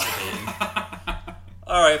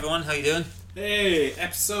Alright everyone, how you doing? Hey,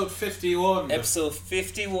 episode 51. Episode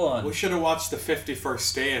 51. We should have watched the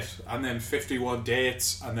 51st date, and then 51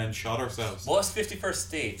 dates, and then shot ourselves. What's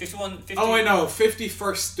 51st date? 51... 50... Oh, I know.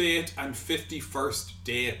 51st date and 51st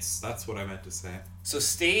dates. That's what I meant to say. So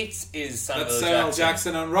States is Samuel That's Samuel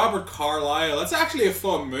Jackson and Robert Carlyle. That's actually a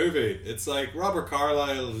fun movie. It's like Robert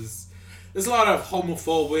Carlyle is... There's a lot of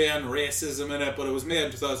homophobia and racism in it, but it was made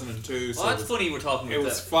in 2002. Well, that's funny we're talking about it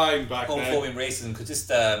was fine back then. homophobia and racism, because just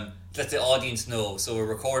let the audience know. So we're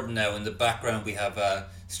recording now. In the background we have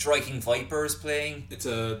Striking Vipers playing. It's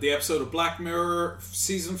the episode of Black Mirror,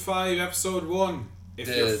 Season 5, Episode 1. If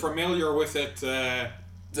you're familiar with it...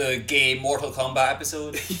 the gay Mortal Kombat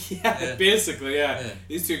episode. yeah, basically, yeah.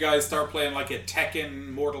 These two guys start playing like a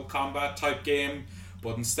Tekken Mortal Kombat type game,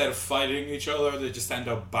 but instead of fighting each other, they just end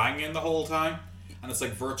up banging the whole time. And it's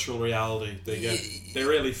like virtual reality. They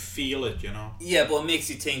really feel it, you know. Yeah, but it makes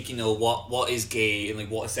you think, you know, what is gay and like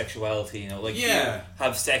what is sexuality, you know, like you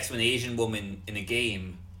have sex with an Asian woman in a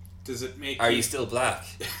game. Does it make? Are you still black?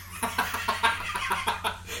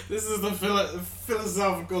 This is the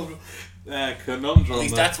philosophical conundrum. At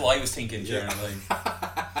least that's what I was thinking during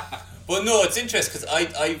But no, it's interesting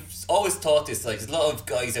because I've always thought this, like, there's a lot of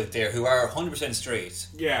guys out there who are 100% straight.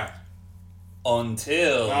 Yeah.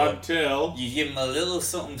 Until you give them a little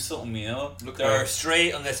something, you know. Okay. They're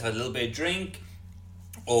straight unless they have a little bit of drink,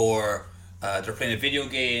 or they're playing a video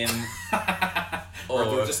game, or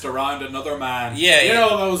they're just around another man. Yeah, you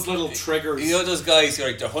know those little triggers. You know those guys who are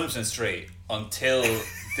like they're 100% straight until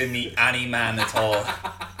they meet any man at all.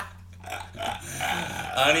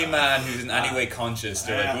 Any man who's in any way conscious,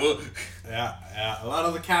 they're like, whoa. Yeah. A lot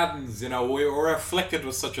of the Caddens, you know, we were afflicted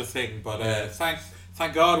with such a thing, but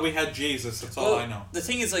Thank God we had Jesus. That's all I know. The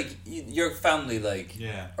thing is, like, your family, like,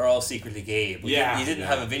 are all secretly gay. But you didn't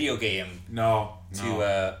have a video game.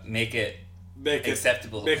 To make it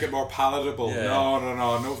acceptable. Make it more palatable. Yeah.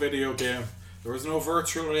 No video game. There was no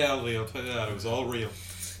virtual reality. I'll tell you that. It was all real.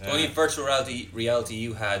 The only virtual reality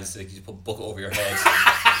you had is like you just put a bucket over your head.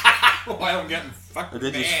 While I'm getting fucked. Or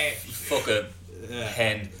did you fuck a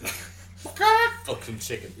hen? Fuck some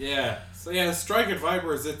chicken. Yeah. So yeah, Striking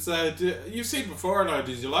Vipers. It's you've seen it before now.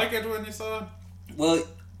 Did you like it when you saw it? Well,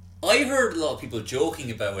 I heard a lot of people joking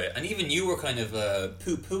about it, and even you were kind of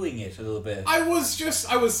poo-pooing it a little bit. I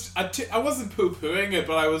wasn't poo-pooing it,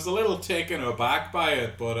 but I was a little taken aback by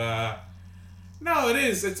it. But no, it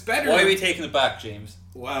is. It's better. Why are we taking it back, James?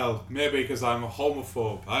 Well, maybe because I'm a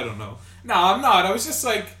homophobe. I don't know. No, I'm not. I was just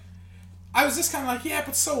kind of like, yeah,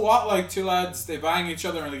 but so what? Like, two lads, they bang each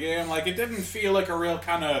other in the game. Like, it didn't feel like a real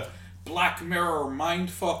kind of Black Mirror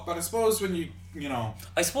mindfuck. But I suppose when you know...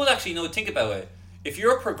 I suppose, actually, no, think about it. If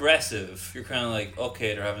you're progressive, you're kind of like,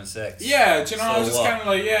 okay, they're having sex. Yeah, do you know, I was just kind of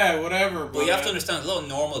like, yeah, whatever. But you have to understand, a lot of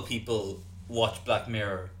normal people watch Black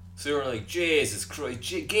Mirror. So you're like, Jesus Christ,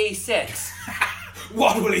 gay sex.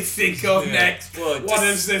 What will he think of next? Well, what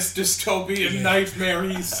is this dystopian nightmare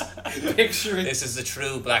he's picturing? This is the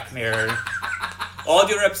true Black Mirror. All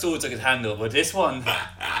the other episodes I could handle, but this one...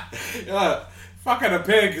 Yeah, fucking a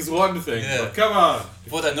pig is one thing, but come on.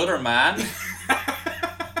 But another man?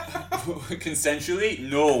 Consensually?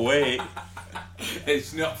 No way.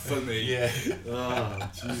 It's not for me. Yeah. Oh,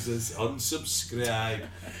 Jesus. Unsubscribe.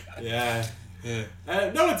 Yeah.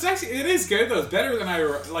 No, it is good though. It's better than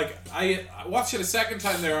I watched it a second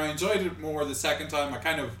time there. I enjoyed it more the second time.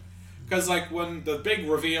 Because like when the big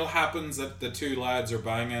reveal happens that the two lads are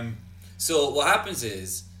banging. So what happens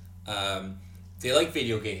is, they like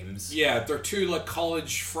video games. Yeah, they're two like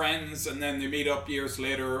college friends, and then they meet up years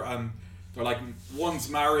later, and they're like, one's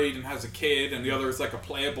married and has a kid, and the other is like a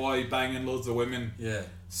playboy banging loads of women. Yeah.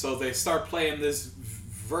 So they start playing this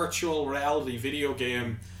virtual reality video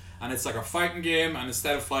game. And it's like a fighting game, and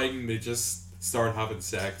instead of fighting, they just start having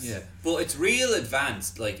sex. Yeah, but it's real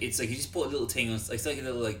advanced. Like, it's like you just put a little thing on. It's like a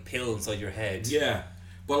little like pill inside your head. Yeah,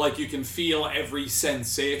 but like you can feel every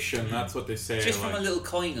sensation. That's what they say. Just from a little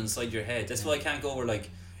coin inside your head. That's why I can't go over.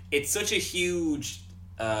 Like, it's such a huge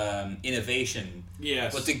innovation.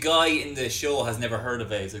 Yes. But the guy in the show has never heard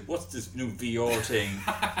of it. He's like, "What's this new VR thing?"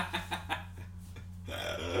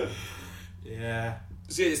 Yeah.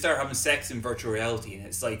 So they start having sex in virtual reality, and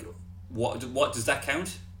it's like, what does that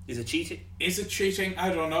count? Is it cheating? Is it cheating?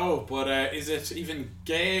 I don't know, but is it even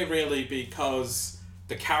gay really? Because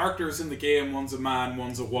the characters in the game, one's a man,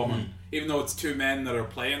 one's a woman, even though it's two men that are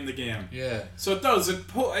playing the game. Yeah. So it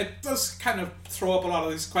does kind of throw up a lot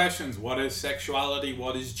of these questions. What is sexuality?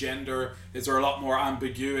 What is gender? Is there a lot more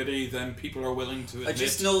ambiguity than people are willing to admit? I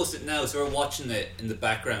just noticed it now, so we're watching it in the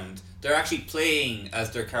background. they're actually playing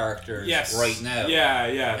as their characters right now.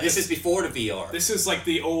 Yeah. This is before the VR. This is like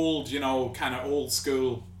the old, kind of old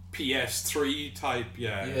school PS3 type.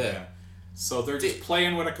 Yeah. So they're just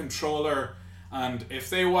playing with a controller, and if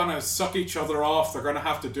they want to suck each other off, they're going to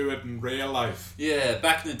have to do it in real life. Yeah,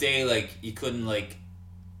 back in the day, like, you couldn't, like...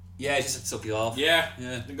 Yeah, just have to suck you off. Yeah.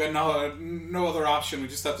 They've got no other option. We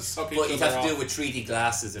just have to suck each other off. But you'd have to do it with 3D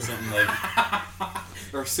glasses or something like...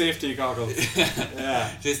 or safety goggles.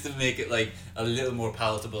 Yeah. Just to make it, like, a little more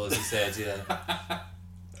palatable, as you said, yeah.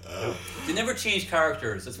 They never change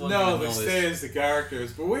characters. That's one thing I've they noticed. stay as the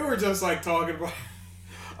characters. But we were just, like, talking about...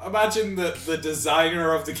 Imagine the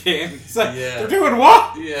designer of the game. It's like, they're doing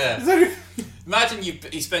what? Yeah. Imagine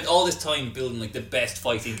you spent all this time building like the best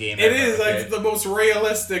fighting game ever. It is like the most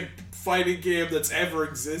realistic fighting game that's ever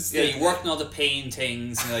existed. Yeah, you worked on all the pain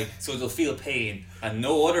things, and, like, so they'll feel pain and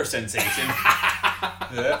no other sensation.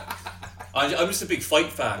 Yeah. I'm just a big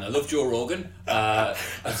fight fan. I love Joe Rogan. I've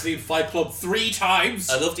seen Fight Club 3 times.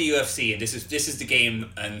 I love the UFC, and this is the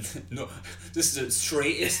game, and no, this is the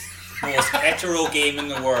straightest, most hetero game in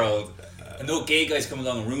the world. And no gay guys come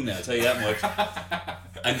along and ruin it, I'll tell you that much.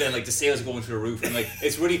 And then, like, the sales are going through the roof, and, like,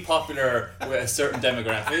 it's really popular with a certain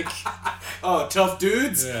demographic. Oh, tough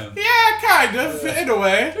dudes? Yeah, kind of, in a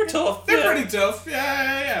way. They're tough. They're pretty tough.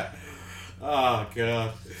 Yeah. Oh,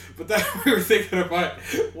 God. But then we were thinking about,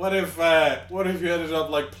 what if you ended up,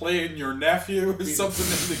 like, playing your nephew or something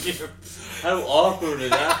in the game? How awkward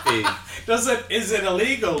would that be? Is it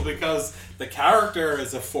illegal because the character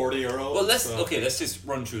is a 40-year-old? Well, let's just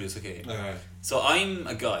run through this, okay? Alright. So I'm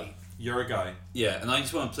a guy. You're a guy. Yeah, and I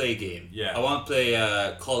just want to play a game. Yeah. I want to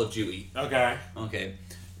play Call of Duty. Okay.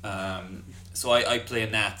 So I play a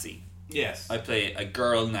Nazi. Yes. I play a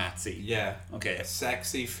girl Nazi. Yeah. Okay. A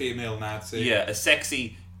sexy female Nazi. Yeah, a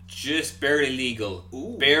sexy, just barely legal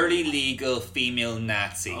female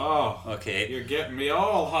Nazi. Oh. Okay. You're getting me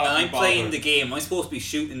all hot. And I'm playing the game. I'm supposed to be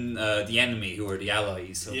shooting the enemy, who are the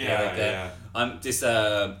allies. Okay? Yeah. I'm this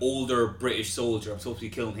older British soldier. I'm supposed to be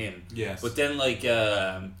killing him. Yes. But then, like,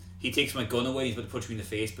 he takes my gun away. He's about to punch me in the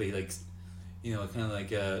face, but he, like, kind of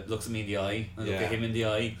like looks at me in the eye. I look at him in the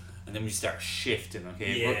eye, and then we start shifting.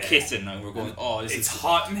 Okay, we're kissing, and we're going, "Oh, this is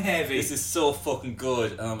hot and heavy. This is so fucking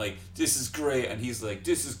good." And I'm like, "This is great," and he's like,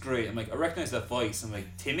 "This is great." I'm like, "I recognize that voice." I'm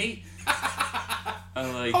like, "Timmy." And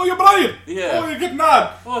I'm like, "Oh, you're Brian." Yeah. Oh, you're getting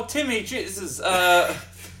mad. "Oh, Timmy, Jesus.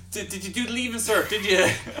 Did you do the leaving cert? Did you?"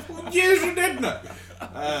 Yes, you didn't.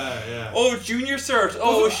 Yeah. "Oh, junior cert.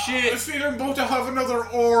 Oh, shit. I feel I'm about to have another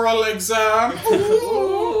oral exam."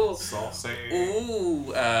 Ooh. Saucy.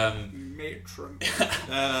 Ooh. Matron.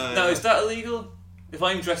 Now, is that illegal? If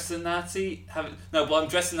I'm dressed as a Nazi, but I'm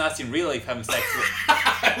dressed as a Nazi in real life, having sex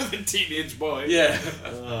with a teenage boy. Yeah.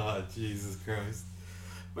 Oh, Jesus Christ.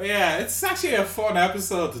 But yeah, it's actually a fun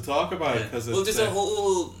episode to talk about because there's a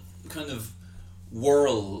whole kind of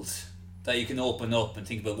world that you can open up and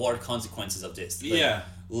think about what are the consequences of this. Like,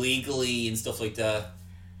 legally and stuff like that.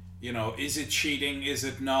 Is it cheating? Is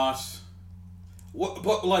it not?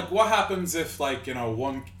 What happens if, like,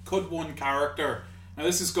 one character? Now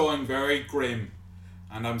this is going very grim,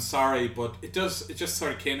 and I'm sorry, but it just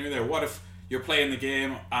sort of came to me there. What if you're playing the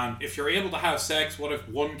game, and if you're able to have sex, what if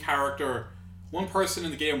one person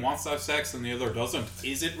in the game wants to have sex and the other doesn't?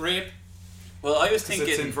 Is it rape? Well, I was thinking...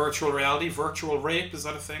 It's in virtual reality. Virtual rape, is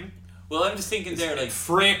that a thing? Well, I'm just thinking there, like...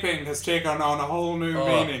 Fraping has taken on a whole new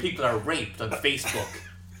meaning. People are raped on Facebook.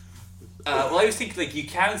 Well, I was thinking, like, you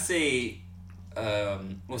can say... what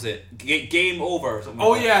was it? Game over or something.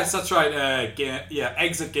 Oh, like yes, that's right.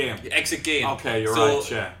 Exit game. Exit game. Okay, you're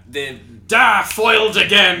right, yeah. Foiled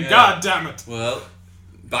again! Yeah. God damn it! Well,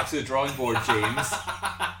 back to the drawing board, James.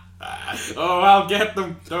 Oh, I'll get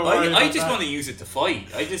them. Don't worry. I just want to use it to fight.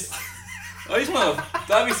 I just want to.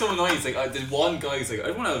 That'd be so annoying. It's like the one guy's like,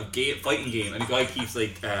 I want to have a fighting game, and the guy keeps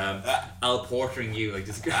like Al Portering you, like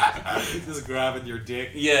just grabbing your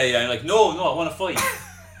dick. Yeah. And like, no, I want to fight.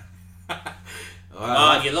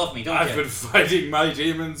 You love me, don't you? I've been fighting my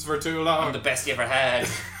demons for too long. I'm the best you ever had.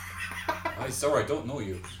 I'm sorry, I don't know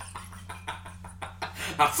you.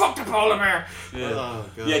 Fuck the polymer. Yeah. Oh,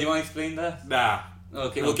 God. Yeah, do you want to explain that? Nah.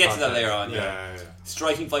 Okay, we'll get to that later on. Yeah.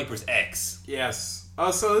 Striking Vipers X. Yes.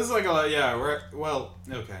 Oh, so this is like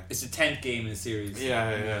okay. It's the 10th game in the series.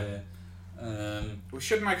 Yeah. We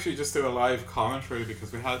shouldn't actually just do a live commentary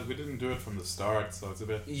because we didn't do it from the start, so it's a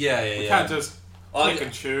bit. We can't just pick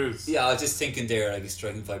and choose. Yeah, I was just thinking there, like,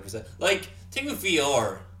 Striking Vipers. Like, think of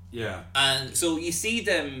VR. Yeah. And so you see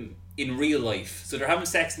them in real life. So they're having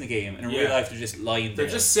sex in the game, and in real life they're just lying there.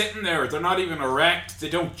 They're just sitting there. They're not even erect. They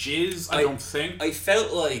don't jizz, I don't think. I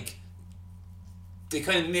felt like they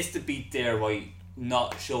kind of missed a beat there by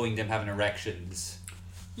not showing them having erections.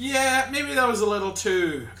 Yeah, maybe that was a little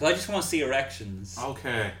too... Because I just want to see erections.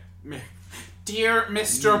 Okay. Dear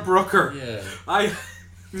Mr. Brooker, Yeah. I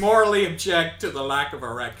morally object to the lack of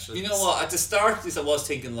erections. You know what? At the start of this, I was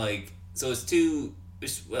thinking like, so it's two.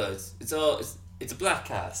 It's a black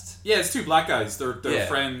cast Yeah, it's two black guys. They're Yeah.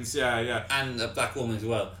 friends. Yeah. and a black woman as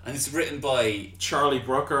well, and it's written by Charlie a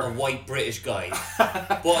Brooker. white British guy.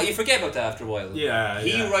 But you forget about that after a while. Yeah,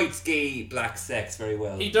 he yeah. writes gay black sex very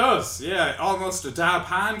well. He does, yeah. Almost a dab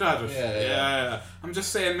hand at it. Yeah. I'm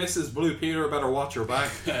just saying, Mrs. Blue Peter better watch her back.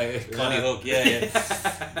 Connie Hook, yeah.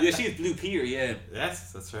 Yeah, she's Blue Peter, yeah.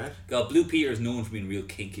 Yes, that's right. God, Blue Peter is known for being real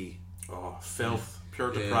kinky. Oh, filth.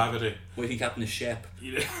 Pure Yeah. depravity. What do you think happened to Shep?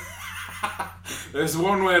 There's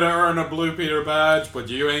one way to earn a Blue Peter badge, but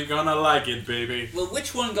you ain't gonna like it, baby. Well,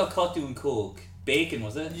 which one got caught doing coke? Bacon,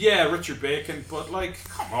 was it? Yeah, Richard Bacon, but like,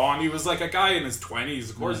 come on, he was like a guy in his 20s.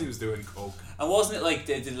 Of course he was doing coke. And wasn't it like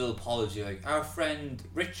they did a little apology, like, our friend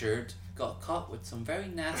Richard got caught with some very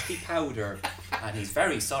nasty powder, and he's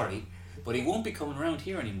very sorry, but he won't be coming around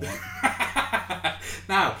here anymore.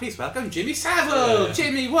 Now, please welcome Jimmy Savile. Yeah.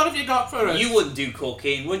 Jimmy, what have you got for us? You wouldn't do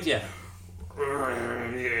cocaine, would you?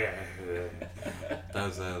 Yeah.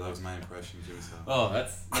 That was my impression, Jimmy Savile. Oh,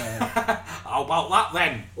 that's... How about that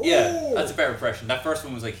then? yeah, Ooh. that's a better impression. That first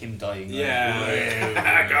one was like him dying. like,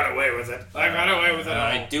 Yeah. I got away with it. I got away with it.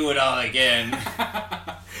 I'd do it all again.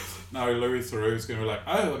 Now Louis Theroux's going to be like,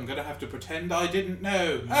 oh, I'm going to have to pretend I didn't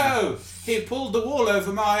know. Oh, he pulled the wool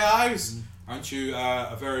over my eyes. Aren't you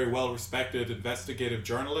a very well-respected investigative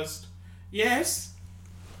journalist? Yes.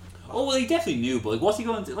 Oh, well, he definitely knew, but like, what's he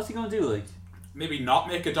going to do, like? Maybe not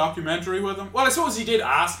make a documentary with him? Well, I suppose he did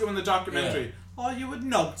ask him in the documentary. Oh, you would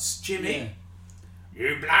nuts, Jimmy. Yeah.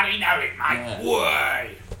 You bloody know it, mate. Yeah.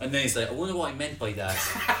 Why? And then he's like, I wonder what I meant by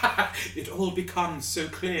that. It all becomes so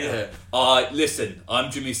clear. Listen, I'm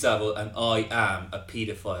Jimmy Savile and I am a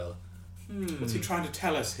paedophile. What's he trying to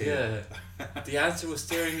tell us here? Yeah. The answer was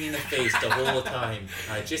staring me in the face the whole time.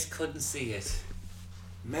 I just couldn't see it.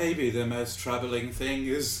 Maybe the most troubling thing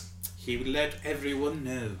is he would let everyone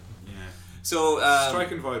know. Yeah. So,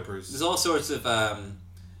 Striking Vipers. there's all sorts of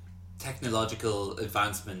technological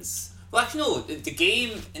advancements. Well, actually, no. The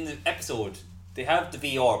game in the episode, they have the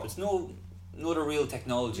VR, but it's no the real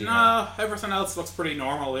technology. No, everything else looks pretty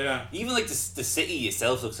normal, yeah. Even like the city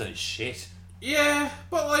itself looks like shit. Yeah,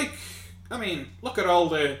 but like, I mean, look at all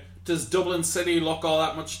the... Does Dublin City look all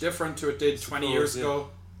that much different to it did 20 years yeah. ago?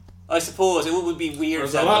 I suppose it would be weird.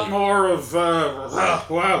 There's that, a lot like, more of,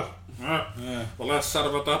 wow. The less said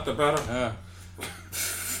about that, the better.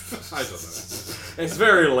 I don't know. It's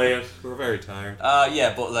very late. We're very tired.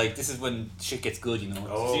 Yeah, but like this is when shit gets good, you know.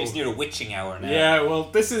 Oh. It's near the witching hour now. Yeah, well,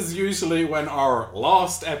 this is usually when our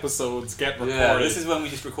lost episodes get recorded. Yeah, this is when we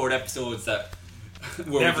just record episodes that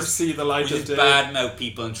where Never we just, see the light we of just day. badmouth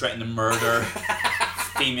people and threaten to murder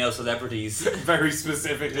female celebrities. Very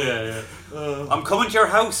specifically. Yeah. I'm coming to your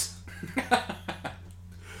house.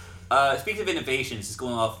 Speaking of innovations, just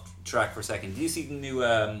going off track for a second. Do you see the new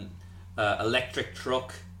electric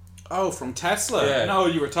truck? Oh, from Tesla? Yeah. No,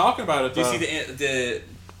 you were talking about it. Do you though. see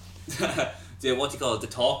the what do you call it? The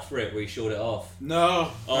talk for it where he showed it off. No.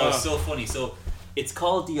 Oh, no. it's so funny. So it's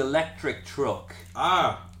called the electric truck.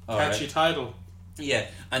 Catchy title. Yeah,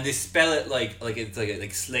 and they spell it like it's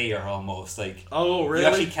like Slayer almost. Like Oh, really? you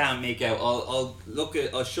actually can't make out.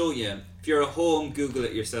 I'll show you. If you're at home, Google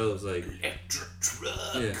it yourselves. Like Electric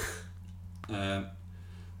truck. yeah.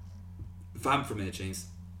 Vamp for a minute, James.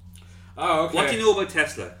 Oh, okay. What do you know about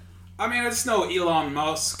Tesla? I mean, I just know Elon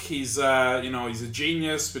Musk. He's, he's a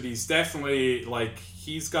genius, but he's definitely, like,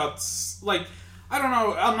 he's got, like, I don't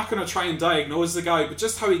know, I'm not going to try and diagnose the guy, but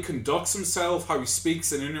just how he conducts himself, how he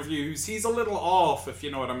speaks in interviews, he's a little off, if you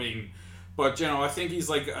know what I mean. But, I think he's,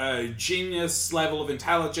 like, a genius level of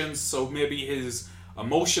intelligence, so maybe his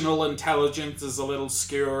emotional intelligence is a little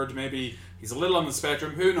skewed, maybe he's a little on the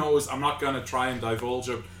spectrum, who knows, I'm not going to try and divulge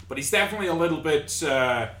it, but he's definitely a little bit,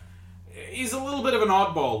 he's a little bit of an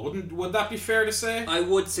oddball. Would that be fair to say? I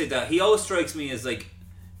would say that. He always strikes me as like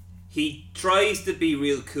he tries to be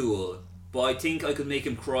real cool, but I think I could make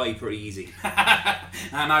him cry pretty easy.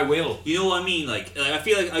 And I will. You know what I mean? Like I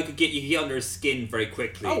feel like I could get under his skin very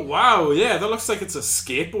quickly. Oh wow, yeah, that looks like it's a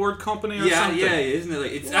skateboard company or something. Yeah, isn't it?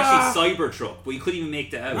 Like it's Wow. actually Cybertruck, but you couldn't even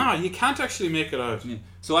make that out. No, you can't actually make it out. Yeah.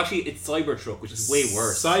 So actually, it's Cybertruck, which is way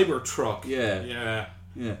worse. Cybertruck. Yeah.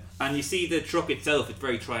 Yeah, and you see the truck itself; it's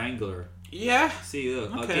very triangular. Yeah. See,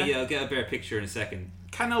 look, Okay. I'll get a better picture in a second.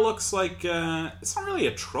 Kind of looks like it's not really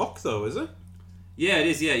a truck though, is it? Yeah, it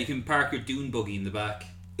is. Yeah, you can park your dune buggy in the back.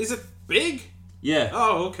 Is it big? Yeah.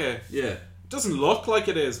 Oh, okay. Yeah. Doesn't look like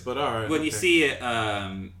it is, but alright. When you see it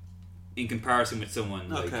in comparison with someone,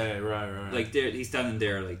 like, okay, right. like he's standing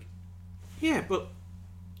there, like, Yeah, but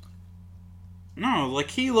no, like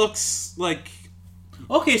he looks like.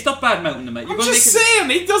 okay, stop bad mouthing him, mate. I'm just saying,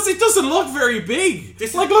 it doesn't look very big.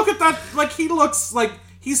 Look at that. Like he looks like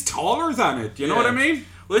he's taller than it. You know what I mean?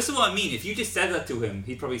 Well, this is what I mean. If you just said that to him,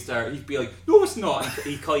 he'd probably start. He'd be like, "No, it's not." And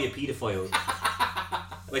he'd call you a paedophile,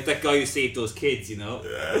 like that guy who saved those kids. You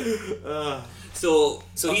know. So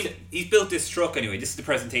he's built this truck anyway. This is the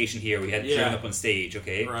presentation here. We had driven up on stage,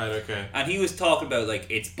 okay? Right. Okay. And he was talking about like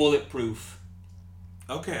it's bulletproof.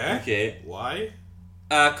 Okay. Okay. Why?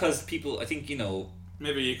 Because people, I think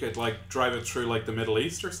Maybe you could like drive it through like the Middle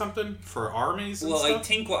East or something for armies. And Well, stuff? I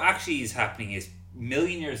think what actually is happening is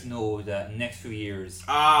millionaires know that in the next few years,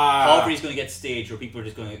 poverty is going to get staged where people are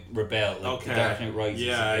just going to rebel, like the Dark Knight Rises,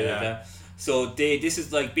 Yeah, something yeah. like that. So this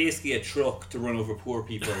is like basically a truck to run over poor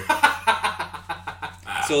people.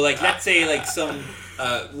 So like, let's say like some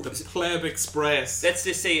the Pleb Express. let's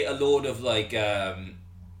just say a load of like I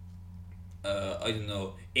don't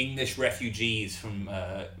know, English refugees from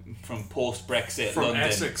post-Brexit From London.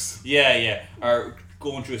 Essex. Yeah, are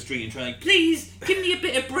going through a street and trying like, please give me a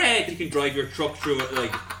bit of bread. You can drive your truck through it,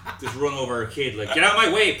 like just run over a kid, like get out of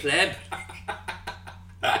my way, pleb.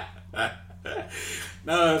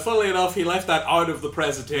 No, funnily enough, he left that out of the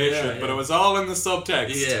presentation, Yeah, but yeah. it was all in the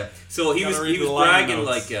subtext. Yeah. So he was Gotta read the bragging line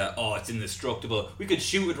like, notes. oh, it's indestructible. We could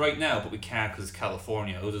shoot it right now, but we can't because it's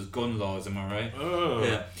California. Oh, there's gun laws. Am I right? Oh.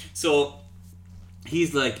 Yeah. So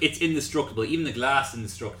he's like, it's indestructible. Even the glass is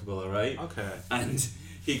indestructible. All right. Okay. And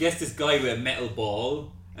he gets this guy with a metal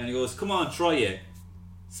ball, and he goes, "Come on, try it."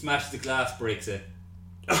 Smashes the glass, breaks it.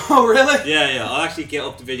 Oh, really? Yeah. I'll actually get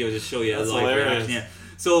up the video to show you a That's live hilarious. reaction. Yeah.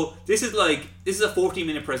 So this is a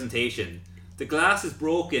 14-minute presentation. The glass is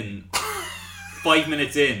broken 5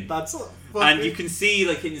 minutes in, That's and you can see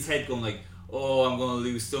like in his head going like, "Oh, I'm gonna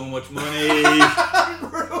lose so much money."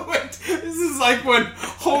 ruined. This is like when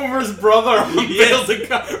Homer's brother built a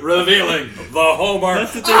car. Revealing the Homer.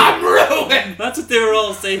 That's what they- I'm ruined. That's what they were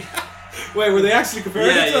all saying. Wait, were they actually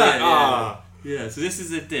comparing it to that? Yeah. So this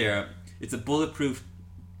is it. There, it's a bulletproof.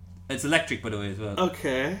 It's electric, by the way, as well.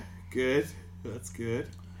 Okay, good. That's good.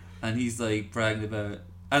 And he's like bragging about it.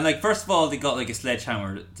 And like, first of all, they got like a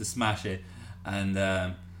sledgehammer to smash it, and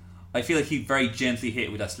I feel like he very gently hit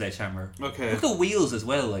it with that sledgehammer. Okay. Look at the wheels as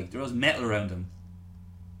well. Like there was metal around them.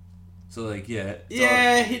 So like, yeah.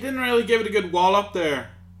 Yeah, he didn't really give it a good wall up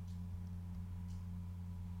there.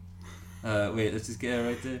 Wait, let's just get it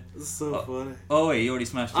right there. It's so funny. Oh wait, you already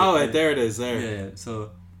smashed it. Oh wait, there it is. There. Yeah.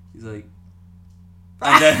 So he's like,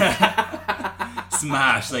 and then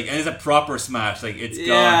smash, like, and it's a proper smash, like it's gone.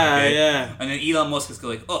 Okay? Yeah. And then Elon Musk is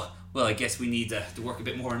going like, oh, well, I guess we need to work a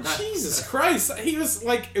bit more on that. Jesus Christ! He was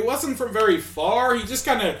like, it wasn't from very far. He just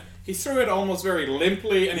kind of he threw it almost very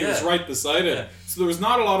limply, and he was right beside it. Yeah. So there was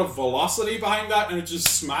not a lot of velocity behind that, and it just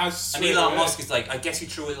smashed. And straight Elon away. Musk is like, I guess you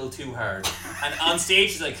threw it a little too hard. And on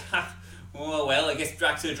stage he's like, ha, well, I guess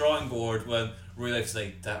back to the drawing board. Well, real life's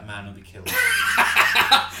like, that man will be killed.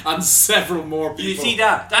 And several more people. You see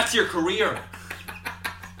that? That's your career.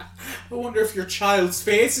 I wonder if your child's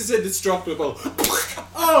face is indestructible.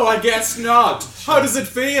 Oh, I guess not. How does it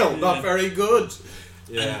feel? Not very good.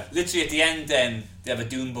 Yeah. And literally at the end then, they have a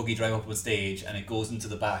dune buggy drive up on stage and it goes into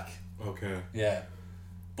the back. Okay. Yeah.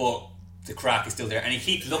 But the crack is still there and he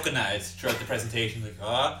keeps looking at it throughout the presentation like,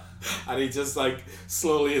 ah. And he just like,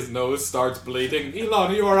 slowly his nose starts bleeding.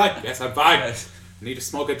 Elon, are you alright? Yes, I'm fine. Yes. I need to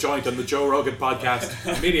smoke a joint on the Joe Rogan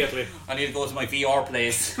podcast immediately. I need to go to my VR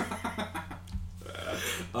place.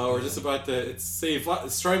 Oh, we're just about to. It's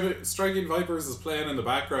Striking Vipers is playing in the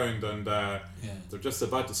background, and they're just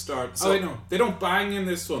about to start. So- no, they don't bang in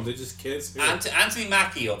this one. They just kiss. Here. Anthony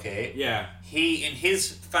Mackie, okay? Yeah. He, in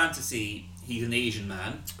his fantasy, he's an Asian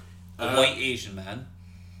man. A white Asian man.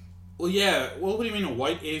 Well, yeah. Well, what do you mean a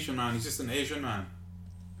white Asian man? He's just an Asian man.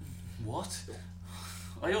 What?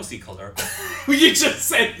 I don't see colour. You just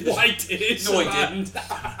said white Asian. No, I man. didn't.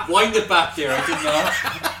 Wind it back there, I did not.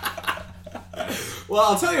 Well,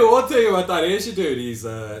 I'll tell you one thing about that Asian dude.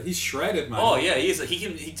 He's shredded, man. Oh yeah, he is. He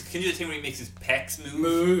can do the thing where he makes his pecs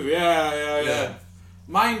move. Yeah.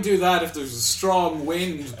 Mine do that if there's a strong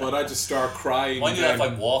wind, but I just start crying. Mine do that if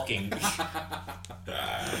I'm walking.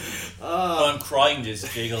 I'm crying,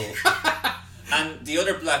 just jiggle. And the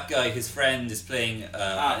other black guy, his friend, is playing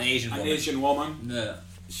an Asian woman. An Asian woman. Yeah.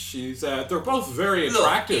 She's. They're both very Look,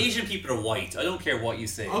 attractive. Asian people are white. I don't care what you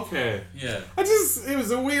say. Okay. Yeah. It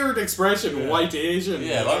was a weird expression, white Asian.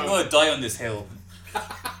 Yeah, I'm going to die on this hill.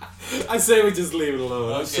 I say we just leave it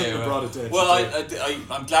alone. I Okay, shouldn't have brought attention well, to it.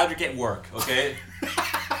 I'm glad you're getting work, okay?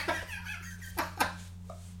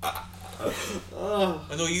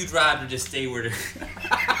 I know you'd rather just stay where they're.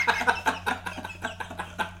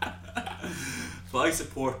 But I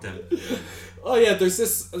support them. Oh yeah,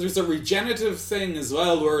 there's a regenerative thing as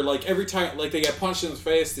well where like every time like they get punched in the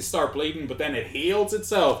face they start bleeding but then it heals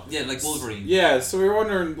itself. Yeah, like Wolverine. Yeah, so we were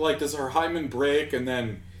wondering like does her hymen break and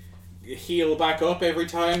then heal back up every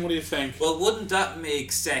time? What do you think? Well, wouldn't that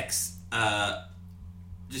make sex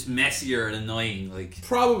just messier and annoying? Like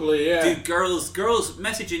Probably, yeah. dude, girls,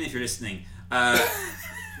 message in if you're listening.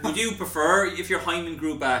 Would you prefer if your hymen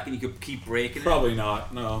grew back and you could keep breaking it? Probably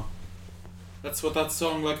not, no. That's what that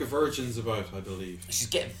song Like a Virgin's about, I believe. She's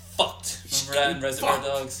getting fucked. She's Remember that in getting Reservoir fucked.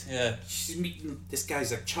 Dogs? Yeah. She's meeting this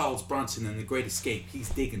guy's like Charles Bronson in The Great Escape. He's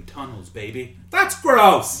digging tunnels, baby. That's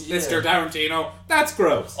gross, Yeah. Mr. Tarantino. That's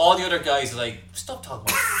gross. All the other guys are like, stop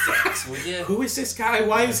talking about sex, will you? Who is this guy?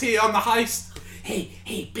 Why is he on the heist?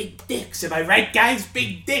 Hey, big dicks. Am I right, guys?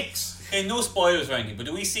 Big dicks. Hey, no spoilers or anything, but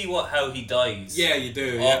do we see how he dies? Yeah, you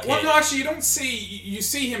do. Yeah. Okay. Well, no, actually, you don't see. You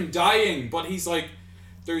see him dying, but he's like,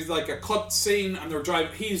 there's like a cut scene, and they're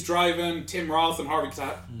driving. He's driving. Tim Roth and Harvey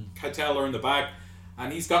Keitel are in the back,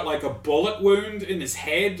 and he's got like a bullet wound in his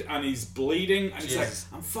head, and he's bleeding, and he's like, Jesus.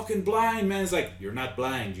 "I'm fucking blind, man." He's like, "You're not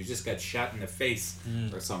blind. You just got shot in the face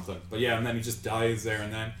or something." But yeah, and then he just dies there,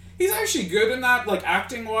 and then he's actually good in that, like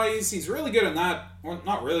acting wise. He's really good in that. Well,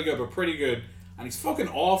 not really good, but pretty good. And he's fucking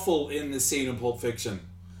awful in the scene in Pulp Fiction.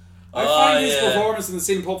 I find his performance in the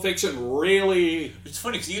scene in Pulp Fiction really... It's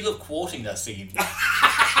funny because you love quoting that scene.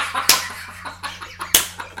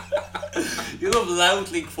 You love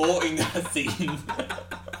loudly quoting that scene.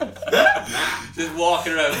 Just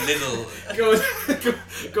walking around little.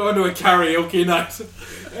 going to a karaoke night.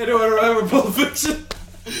 Anyone remember Pulp Fiction?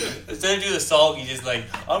 Instead of doing a song, you just like,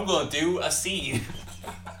 I'm going to do a scene.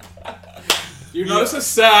 You notice a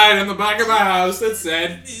sign in the back of my house that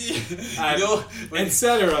said,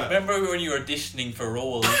 etc. Remember when you were auditioning for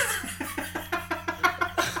roles?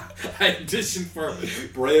 I auditioned for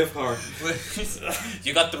Braveheart.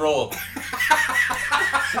 You got the role.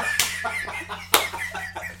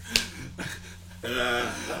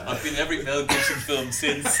 I've been in every Mel Gibson film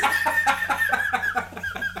since.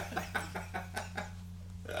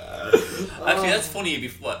 Actually, that's funny.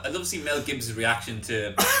 I'd love to see Mel Gibson's reaction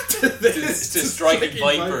to striking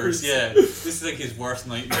vipers. Yeah, this is like his worst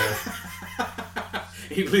nightmare.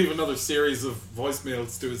 He'd leave another series of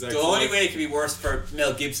voicemails to his ex. The only way it could be worse for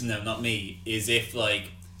Mel Gibson now, not me, is if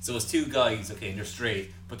like so it's two guys, okay, and they're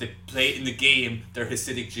straight, but they play in the game they're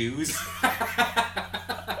Hasidic Jews.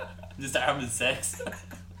 Just having sex,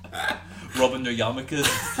 rubbing their yarmulkes.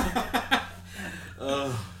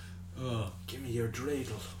 Give me your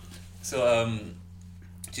dreidel. So,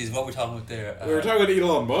 geez, what were we talking about there? We were talking about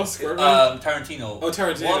Elon Musk, weren't we? Tarantino. Oh,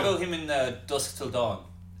 Tarantino. What about him in Dusk Till Dawn?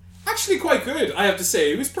 Actually, quite good, I have to say.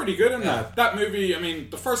 He was pretty good in that. That movie, I mean,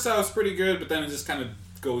 the first half was pretty good, but then it just kind of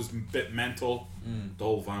goes a bit mental. The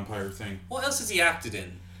whole vampire thing. What else has he acted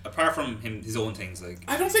in? Apart from his own things, like...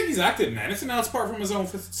 I don't think he's acted in anything else apart from his own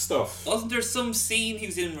stuff. Wasn't there some scene he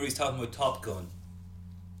was in where he's talking about Top Gun?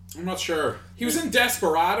 I'm not sure. He was in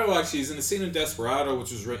Desperado, actually. He's in a scene in Desperado,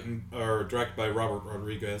 which was written or directed by Robert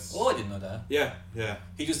Rodriguez. Oh, I didn't know that. Yeah.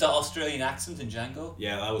 He does that Australian accent in Django.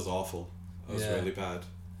 Yeah, that was awful. That was really bad.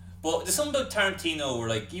 But there's something about Tarantino where,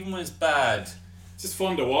 like, even when it's bad... It's just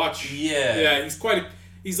fun to watch. Yeah. Yeah,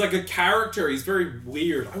 he's like a character. He's very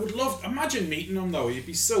weird. I would imagine meeting him, though. He'd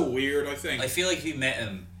be so weird, I think. I feel like if you met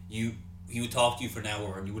him, he would talk to you for an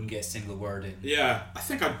hour and you wouldn't get a single word in. Yeah, I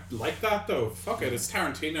think I'd like that, though. Fuck it, it's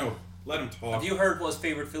Tarantino. Let him talk. Have you heard what his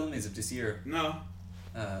favourite film is of this year? No.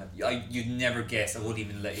 You'd never guess. I wouldn't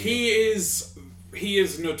even let you. He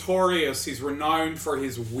is notorious. He's renowned for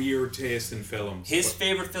his weird taste in films. His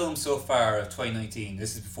favourite film so far of 2019.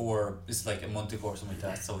 This is like a month ago or something like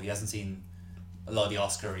that. So he hasn't seen a lot of the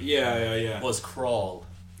Oscar. Yeah. Was Crawl.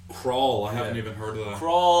 Crawl. I haven't even heard of that.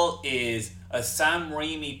 Crawl is a Sam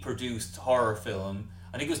Raimi produced horror film.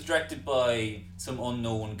 I think it was directed by some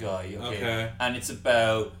unknown guy. Okay. And it's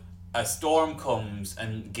about a storm comes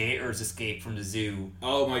and gators escape from the zoo.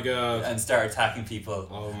 Oh my god. And start attacking people.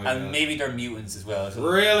 Oh my god. And maybe they're mutants as well. So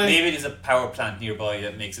really? Maybe there's a power plant nearby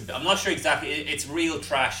that makes it... I'm not sure exactly. It's real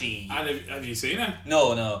trashy. And have you seen it?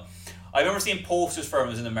 No. I remember seeing posters for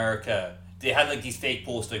it in America. They had like these fake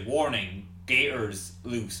posters like, warning, gators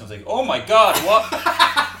loose. And I was like, oh my god, what?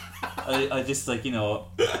 I just like,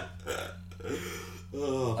 I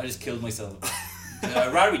just killed myself.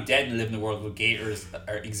 I'd rather be dead than live in a world where gators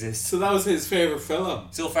exist. So that was his favourite film?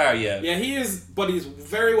 So far, yeah. Yeah, he is, but he's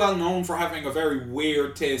very well known for having a very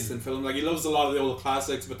weird taste in film. Like, he loves a lot of the old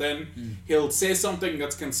classics, but then he'll say something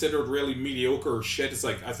that's considered really mediocre or shit. It's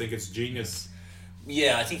like, I think it's genius.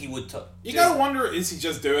 Yeah, I think he would. You gotta wonder, is he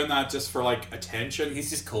just doing that just for like attention?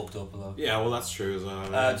 He's just coked up a lot. Yeah, well, that's true as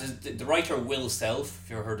well. Just the writer Will Self, if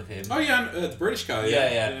you ever heard of him. Oh yeah, the British guy.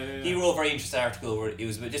 Yeah. He wrote a very interesting article where it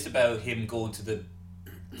was just about him going to the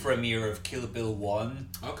premiere of Kill Bill 1.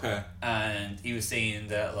 Okay. And he was saying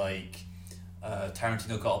that like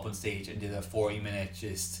Tarantino got up on stage and did a 40-minute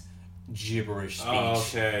just gibberish speech. Oh,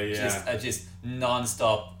 okay, yeah. Just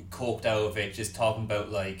non-stop coked out of it, just talking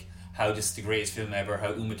about like how this is the greatest film ever,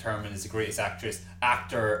 how Uma Thurman is the greatest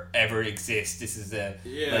actor ever exists. This is the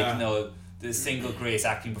the single greatest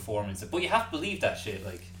acting performance. But you have to believe that shit,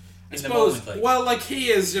 like I suppose. Well, like he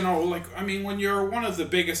is, like I mean, when you're one of the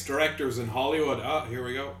biggest directors in Hollywood, here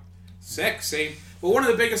we go, sexy. But one of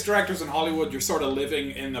the biggest directors in Hollywood, you're sort of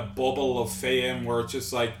living in a bubble of fame where it's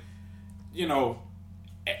just like,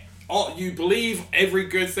 you believe every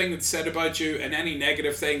good thing that's said about you, and any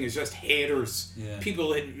negative thing is just haters. Yeah.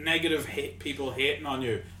 People people hating on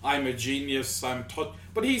you. I'm a genius.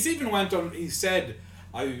 But he's even went on. He said,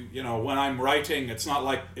 when I'm writing, it's not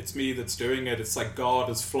like it's me that's doing it. It's like God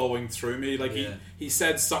is flowing through me. Like he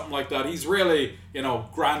said something like that. He's really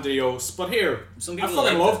grandiose. But here, I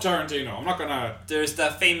fucking love Tarantino. I'm not gonna. There's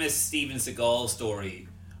that famous Steven Seagal story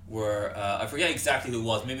where I forget exactly who it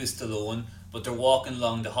was. Maybe it was Stallone. But they're walking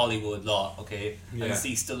along the Hollywood lot, okay? Yeah. And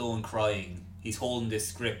see Stallone crying. He's holding this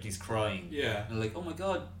script, he's crying. Yeah. And they're like, oh my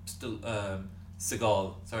god,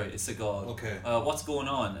 Seagal. Sorry, it's Seagal. Okay. What's going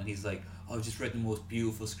on? And he's like, oh, I just read the most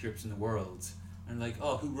beautiful scripts in the world. And like,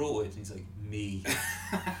 oh, who wrote it? And he's like, me.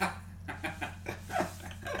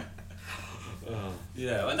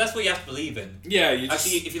 Yeah, and that's what you have to believe in. Yeah,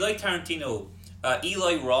 Actually, if you like Tarantino,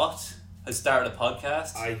 Eli Roth has started a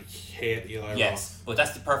podcast. I hate Eli Roth. Yes, but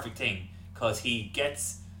that's the perfect thing. Because he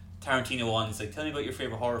gets Tarantino on, he's like, tell me about your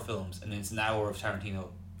favourite horror films, and then it's an hour of Tarantino.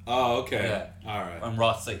 Oh, okay. Yeah. Alright. And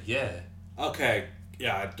Roth's like, yeah. Okay.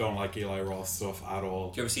 Yeah, I don't like Eli Roth stuff at all.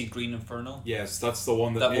 Do you ever see Green Inferno? Yes, that's the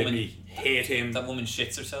one that made me hate him. That woman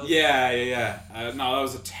shits herself? Yeah. No, that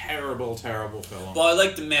was a terrible, terrible film. But I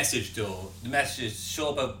like the message, though. The message is show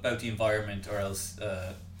about the environment, or else...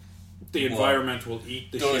 the environment will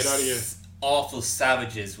eat the shit out of you. Awful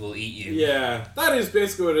savages will eat you. Yeah, that is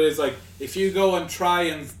basically what it is. Like, if you go and try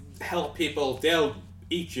and help people, they'll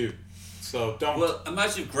eat you. So don't. Well,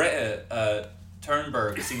 imagine if Greta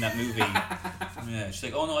Thunberg has seen that movie. Yeah, she's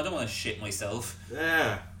like, oh no, I don't want to shit myself.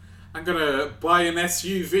 Yeah, I'm gonna buy an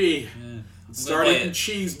SUV. Yeah. Start eating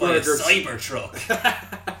cheeseburgers. Buy a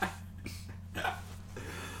Cybertruck.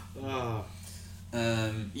 Oh.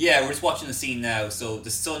 Yeah, we're just watching the scene now. So the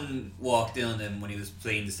son walked in on him when he was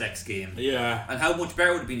playing the sex game. Yeah. And how much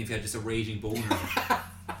better would it have been if he had just a raging boner?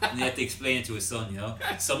 And he had to explain it to his son,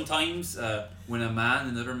 Sometimes when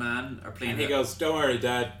another man are playing... And he goes, don't worry,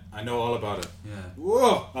 Dad, I know all about it. Yeah.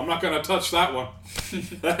 Whoa, I'm not going to touch that one.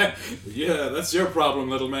 Yeah, that's your problem,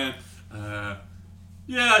 little man.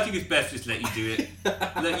 Yeah, I think it's best just let you do it.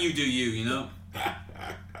 Let you do you,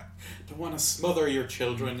 Don't want to smother your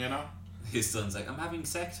children, His son's like, I'm having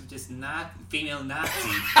sex with this female Nazi.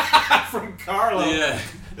 From Carlo. Yeah.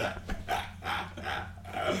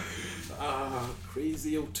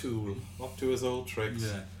 Crazy O'Toole. Up to his old tricks.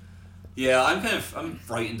 Yeah, I'm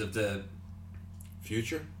frightened of the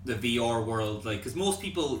future, the VR world, because most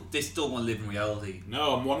people, they still want to live in reality.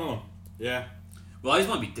 No, I'm one of them. Yeah. Well, I just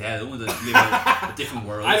want to be dead. I want to live in a different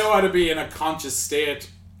world. I don't want to be in a conscious state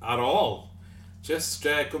at all. Just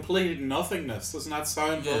complete nothingness. Doesn't that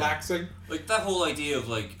sound relaxing? Like that whole idea of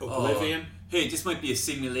oblivion. Hey, this might be a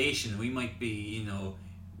simulation. We might be,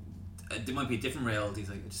 there might be a different reality.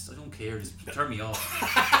 Like, I don't care. Just turn me off.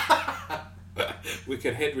 We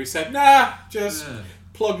could hit reset. Nah, just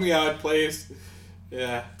plug me out, please.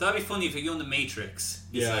 Yeah. That'd be funny if you go in the Matrix.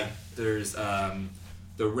 It's there's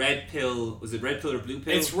the red pill. Was it red pill or blue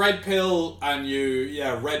pill? It's red pill, and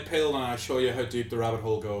red pill, and I show you how deep the rabbit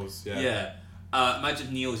hole goes. Yeah. Yeah. Imagine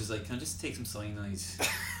if Neo's just like, can I just take some cyanide?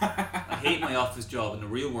 I hate my office job, and the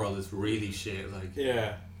real world is really shit.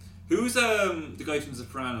 Yeah. Who's the guy from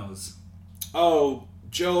Sopranos? Oh,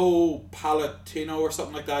 Joe Palatino or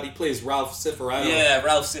something like that. He plays Ralph Cifaretto. Yeah,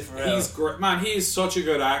 Ralph Cifaretto. He's great, man. He is such a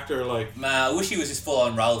good actor. Man, I wish he was just full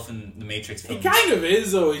on Ralph in the Matrix films. He kind of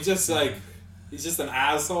is though. He's just he's just an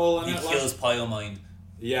asshole. He kills Pyomine.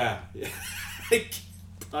 Yeah.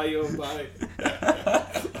 Pyomine.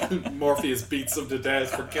 Morpheus beats him to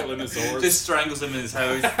death for killing his horse. Just strangles him in his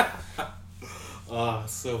house. Oh,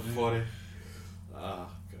 so funny. Oh,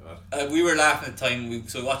 God. We were laughing at the time,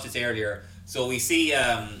 so we watched this earlier. So we see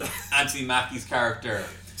Anthony Mackie's character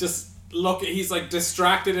just look, he's like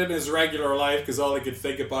distracted in his regular life because all he could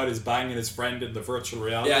think about is banging his friend in the virtual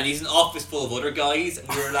reality. Yeah, and he's in an office full of other guys, and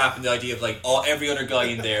we were laughing at the idea of like, every other guy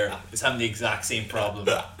in there is having the exact same problem.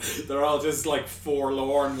 They're all just like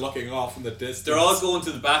forlorn, looking off in the distance. They're all going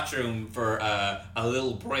to the bathroom for a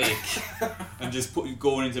little break and just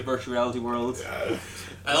going into virtual reality world. Yeah.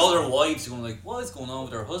 And all their wives are going like, what is going on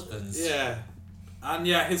with their husbands? Yeah. And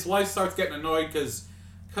yeah, his wife starts getting annoyed because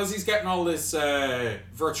he's getting all this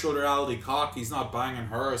virtual reality cock, he's not banging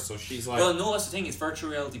her, so she's like... Well, no, that's the thing, it's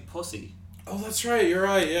virtual reality pussy. Oh, that's right, you're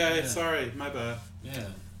right, yeah. Sorry, my bad. Yeah.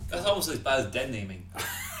 That's almost as bad as dead naming.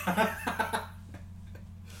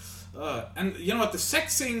 And you know what, the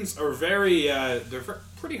sex scenes are very,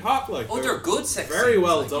 pretty hot, like. They're good sex very scenes.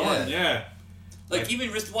 well done, yeah. Like,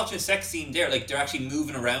 even just watching a sex scene there, like, they're actually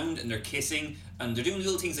moving around and they're kissing and they're doing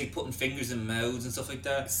little things like putting fingers in mouths and stuff like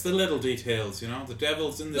that. It's the little details, you know? The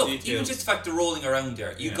devil's in the details. Even just the fact they're rolling around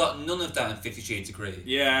there, you got none of that in 50 Shades of Grey.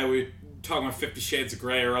 Yeah, we were talking about 50 Shades of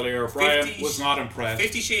Grey earlier. Brian was not impressed.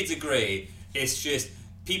 50 Shades of Grey, it's just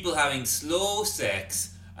people having slow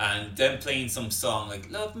sex and them playing some song like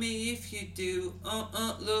 "Love Me If You Do,"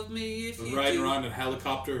 "Love Me If You Do." Riding around in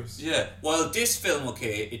helicopters. Yeah. While this film,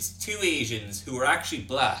 it's two Asians who are actually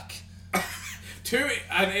black.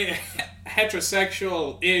 A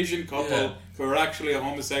heterosexual Asian couple who are actually a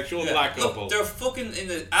homosexual black couple. Look, they're fucking in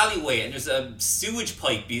the alleyway and there's a sewage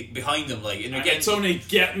pipe behind them, like, and it's only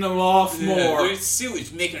getting them off more. There's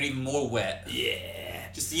sewage making it even more wet. Yeah.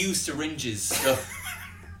 Just use syringes. So.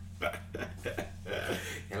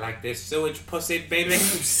 You like this sewage pussy, baby?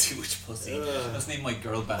 Sewage pussy. That's the name of my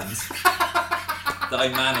girl band that I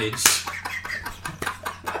manage.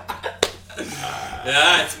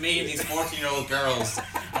 Yeah, it's me and these 14-year-old girls,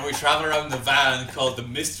 and we travel around the van called the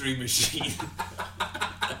Mystery Machine.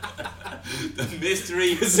 The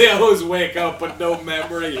Mystery. They always wake up with no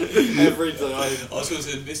memory every time. Also,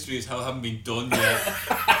 the mystery is how I haven't been done yet.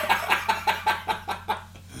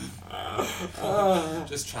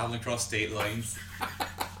 Just traveling across state lines.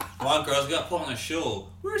 Come on, girls, we got to put on a show.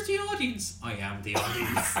 Where's the audience? I am the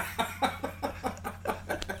audience.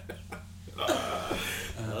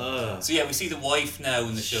 So yeah, we see the wife now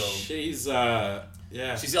in the show. She's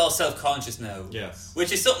she's all self-conscious now. Yes.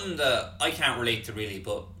 Which is something that I can't relate to really,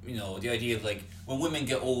 but you know, the idea of like when women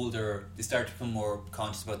get older, they start to become more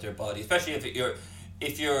conscious about their body, especially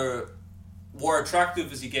if you're more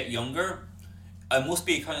attractive as you get younger. It must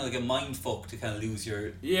be kind of like a mind fuck to kind of lose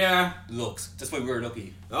your looks. That's why we're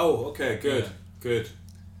lucky. Oh, okay, good, good.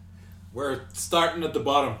 We're starting at the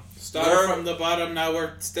bottom. From the bottom, now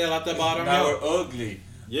we're still at the bottom. Now we're ugly.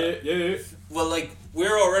 Yeah. Well, like,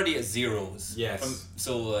 we're already at zeros. Yes.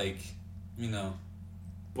 So, like, you know.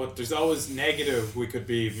 But there's always negative. We could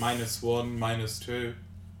be -1, -2.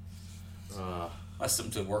 That's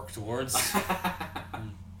something to work towards.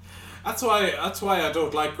 That's why I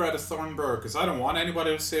don't like Greta Thunberg, because I don't want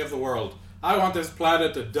anybody to save the world. I want this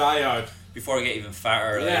planet to die out. Before I get even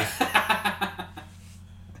fatter. Yeah.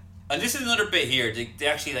 And this is another bit here. They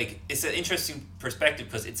actually, like, it's an interesting perspective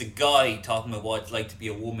because it's a guy talking about what it's like to be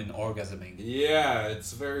a woman orgasming. Yeah,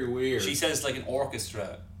 it's very weird. She says like an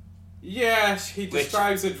orchestra. Yeah, he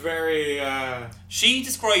describes it very... She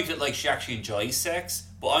describes it like she actually enjoys sex,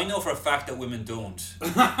 but I know for a fact that women don't.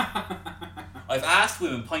 I've asked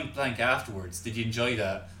women point blank afterwards, did you enjoy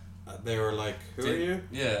that? They were like, who are you?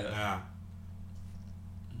 Yeah.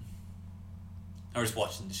 I was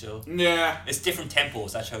watching the show. Yeah. It's different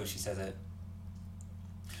tempos, that's how she says it.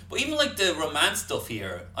 But even like the romance stuff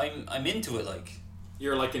here, I'm into it, like.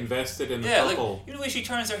 You're like invested in the couple. Like, you know the way she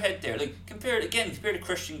turns her head there, like compared to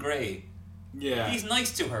Christian Grey. Yeah. He's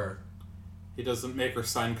nice to her. He doesn't make her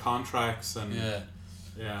sign contracts and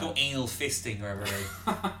no anal fisting or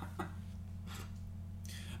whatever.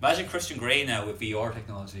 Imagine Christian Grey now with VR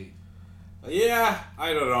technology. Yeah,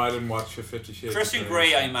 I don't know. I didn't watch 50 Shades. Christian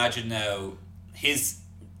Grey, I imagine now,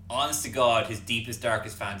 honest to God, his deepest,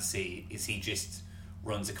 darkest fantasy is he just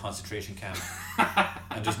runs a concentration camp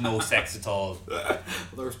and there's no sex at all.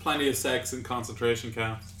 There's plenty of sex in concentration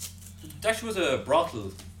camps. There actually was a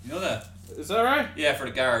brothel. You know that? Is that right? Yeah, for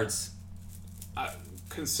the guards.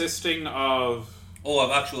 Consisting of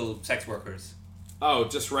actual sex workers. Oh,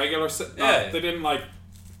 just regular yeah. They didn't like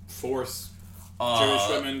force Jewish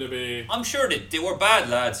women to be... I'm sure they were bad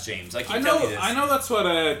lads, James. I keep telling you this. I know that's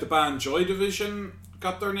what the band Joy Division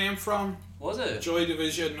got their name from. Was it? Joy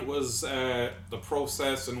Division was the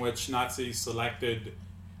process in which Nazis selected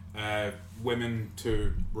women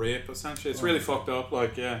to rape, essentially. It's really fucked up,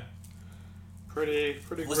 like, yeah. Pretty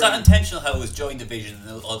Was that intentional how it was Joy Division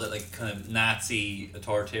and all that, like, kind of Nazi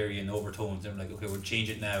authoritarian overtones? They were like, okay, we'll change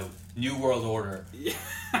it now. New World Order. Yeah.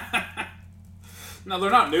 No,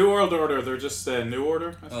 they're not New World Order. They're just New Order.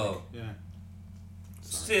 I think. Oh. Yeah.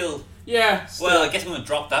 Still. Yeah. Well, I guess I'm going to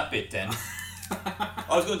drop that bit then. I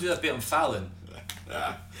was going to do that bit on Fallon.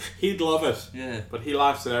 He'd love it. Yeah. But he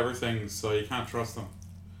laughs at everything, so you can't trust him.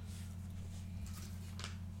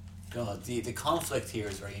 God, the conflict here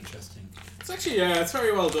is very interesting. It's actually, it's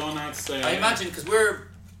very well done, I'd say. I imagine, because we're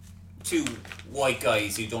two white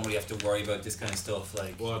guys who don't really have to worry about this kind of stuff,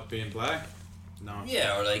 like... What, being black? No.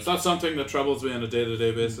 Yeah, or like... It's not something that troubles me on a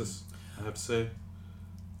day-to-day basis, I have to say.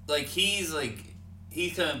 Like, he's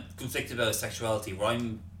kind of conflicted about his sexuality, where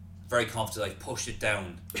I'm very confident, like, push it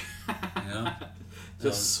down. You know?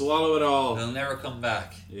 Just swallow it all. They'll never come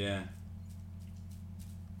back. Yeah.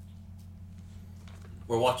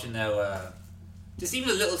 We're watching now, just even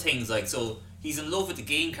the little things, like, so he's in love with the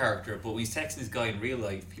game character, but when he's texting this guy in real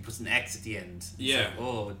life, he puts an X at the end. It's Yeah. like,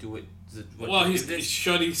 oh, do it. Well,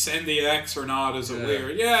 should he send the X or not? Is it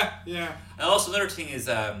weird? Yeah. And also another thing is,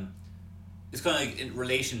 it's kind of like in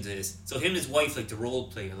relation to this. So him and his wife like to role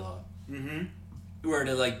play a lot. Mm-hmm. Where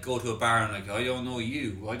they like go to a bar and like, I don't know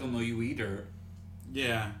you either.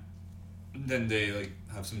 Yeah. And then they like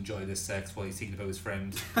have some joyless sex while he's thinking about his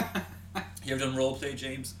friend. You ever done role play,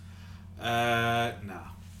 James? No.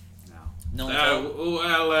 No.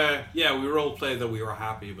 Yeah, we role played that we were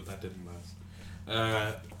happy, but that didn't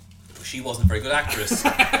last. She wasn't a very good actress.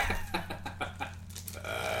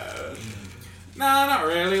 No, not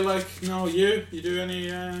really. Like, no, you do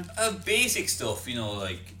any Basic stuff, you know,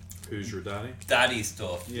 like Who's Your Daddy? Daddy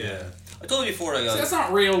stuff. Yeah. I told you before. See, that's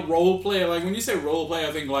not real role play. Like when you say role play,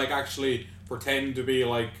 I think like actually pretend to be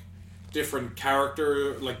like different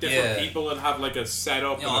character, like different people, and have like a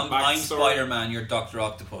setup. You know, and a I'm backstory. Spider-Man. You're Dr.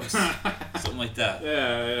 Octopus. Something like that.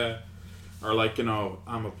 Yeah. Or like, you know,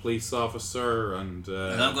 I'm a police officer and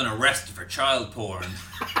I'm going to arrest you for child porn.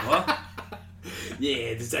 What?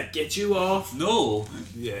 Yeah, does that get you off? No.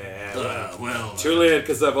 Yeah. Well. Too late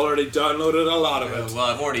because I've already downloaded a lot of it. Well,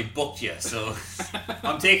 I've already booked you, so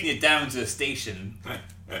I'm taking you down to the station.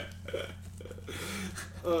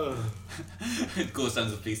 It goes down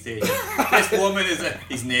to the police station. This woman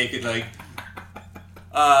he's naked, like.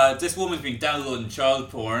 This woman's been downloading child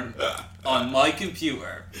porn on my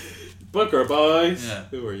computer. Booker boys. Yeah.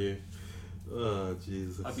 Who are you? Oh,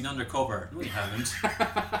 Jesus. I've been undercover. No, you haven't.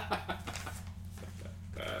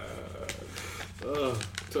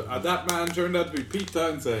 That man turned out to be Pete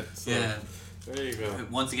Townsend. So Yeah. There you go.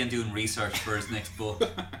 Once again doing research for his next book.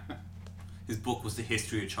 His book was The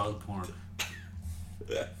History of Child Porn.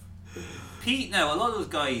 Pete, now, a lot of those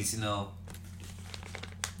guys, you know,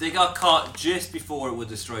 they got caught just before it would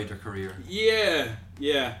destroy their career. Yeah.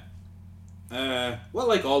 Well,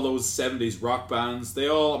 like all those 70s rock bands,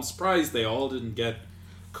 I'm surprised they all didn't get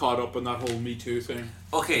caught up in that whole Me Too thing.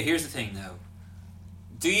 Okay, here's the thing now.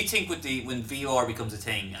 Do you think when VR becomes a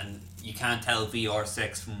thing and you can't tell VR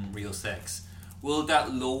sex from real sex, will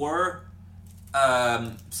that lower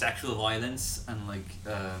sexual violence and like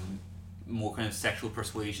more kind of sexual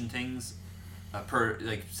persuasion things?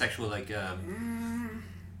 Sexual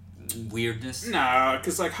weirdness? Nah,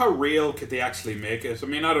 because like how real could they actually make it? I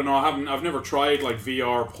mean, I don't know. I've never tried like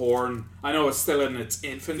VR porn. I know it's still in its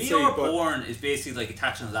infancy. VR porn is basically like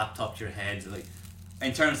attaching a laptop to your head, like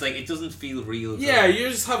in terms like it doesn't feel real. Yeah, you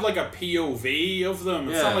just have like a POV of them.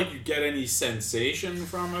 It's not like you get any sensation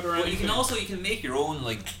from it or anything. You can make your own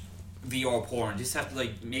like VR porn. You just have to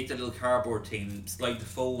like make that little cardboard thing, slide the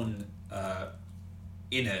phone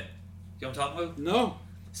in it. You know what I'm talking about? No.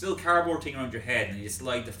 It's a little cardboard thing around your head, and you just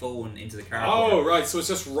slide the phone into the cardboard. Oh, right. So it's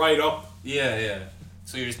just right up. Yeah.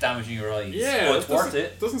 So you're just damaging your eyes. Yeah, but it's worth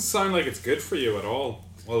it. Doesn't sound like it's good for you at all.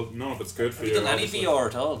 Well, none of it's good for you. Have you done any VR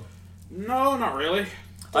at all? No, not really.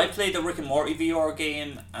 I played the Rick and Morty VR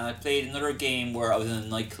game, and I played another game where I was in a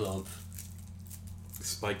nightclub.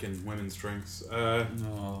 Spiking women's drinks.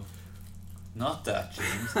 No, not that,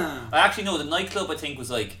 James. I actually know the nightclub. I think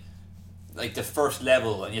was like the first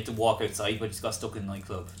level, and you had to walk outside, but I just got stuck in the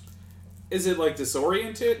nightclub. Is it like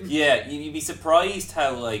disoriented? Yeah, you'd be surprised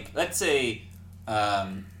how like let's say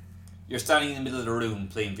you're standing in the middle of the room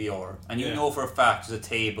playing VR, and you know for a fact there's a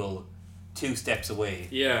table 2 steps away.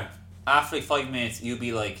 Yeah. After like 5 minutes, you'll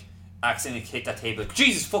be like accidentally hit that table. Like,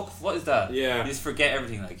 Jesus fuck, what is that? Yeah. You just forget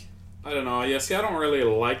everything. Like I don't know. Yeah, see, I don't really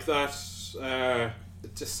like that.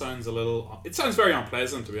 It just sounds a little. It sounds very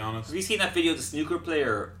unpleasant, to be honest. Have you seen that video of the snooker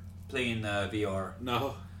player playing VR?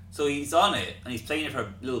 No. So he's on it and he's playing it for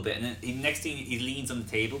a little bit, and then next thing he leans on the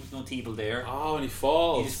table. There's no table there. Oh, and he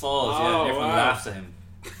falls. He just falls. Yeah, and everyone laughs at him.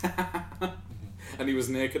 And he was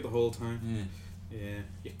naked the whole time. Yeah.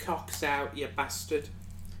 Your cock's out, you bastard.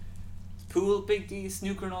 Pool big? Do you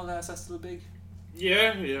snooker and all that? Is that still big?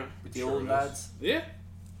 Yeah. with the Sure old is. lads. Yeah.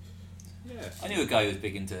 I knew a guy who was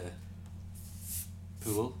big into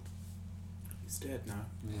pool. He's dead now.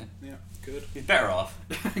 Yeah. Good. He's better off.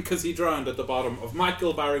 Because he drowned at the bottom of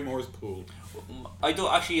Michael Barrymore's pool. I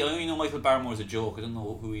only know Michael Barrymore's a joke. I don't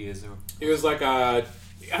know who he is. Or He was like I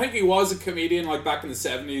think he was a comedian like back in the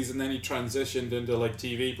 70s, and then he transitioned into like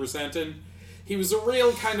TV presenting. He was a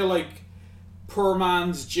real kind of like poor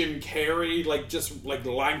man's Jim Carrey, like just like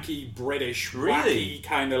lanky British, Really? wacky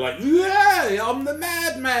kind of like, yeah, I'm the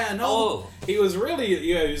madman. Oh. He was really,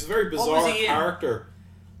 he was a very What bizarre was he in? character.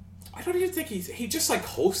 I don't even think he just like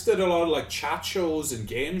hosted a lot of like chat shows and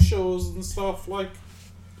game shows and stuff like.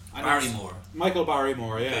 And it was Barrymore. Michael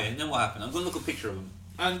Barrymore, yeah. Okay, and then what happened? I'm going to look a picture of him.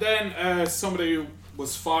 And then somebody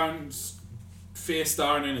was found face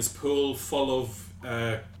down in his pool full of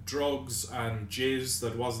drugs and jizz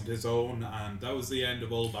that wasn't his own, and that was the end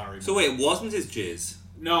of old Barrymore. So wait, it wasn't his jizz?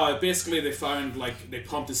 No, basically they found like they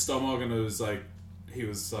pumped his stomach and it was like he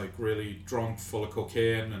was like really drunk, full of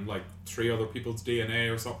cocaine and like 3 other people's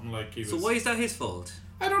DNA or something like he was. So why is that his fault?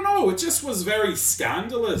 I don't know. It just was very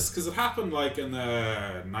scandalous because it happened like in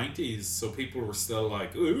the 90s, so people were still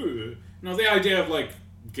like, ooh. The idea of like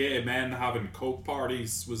gay men having coke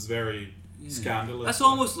parties was very scandalous. That's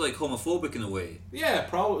almost like homophobic in a way. Yeah,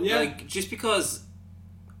 probably. Yeah, Like just because.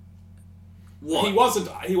 What?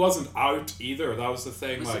 he wasn't out either. That was the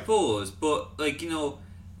thing. I Like, suppose, but like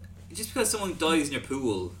just because someone dies in your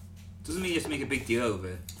pool doesn't mean you have to make a big deal of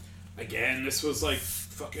it. again, this was like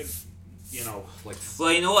fucking, like.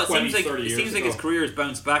 Well, you know what? 20, It 30 years seems like ago. his career has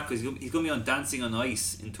bounced back because he's going to be on Dancing on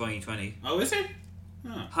Ice in 2020. Oh, is he?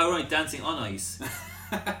 Huh. How ironic, Dancing on Ice,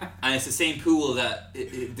 and it's the same pool that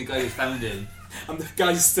the guy was found in. And the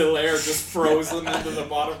guy's still there, just frozen into the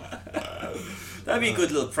bottom. That'd be a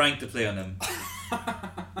good little prank to play on him.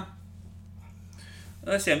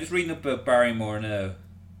 Let's see. I'm just reading up about Barrymore now.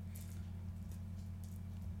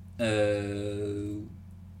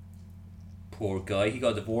 Poor guy. He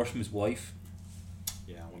got divorced from his wife.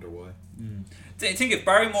 Yeah, I wonder why. I think if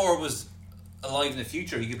Barrymore was alive in the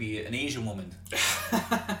future, he could be an Asian woman.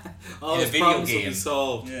 Oh, In a his video problems will game. be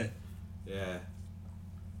solved. Yeah. Yeah.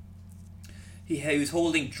 He was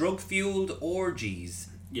holding drug-fueled orgies.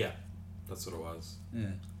 Yeah, that's what it was. Yeah.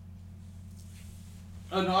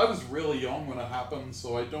 Oh, no, I was really young when it happened,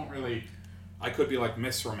 so I don't really. I could be like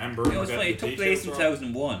misremembering. It's funny. It took place in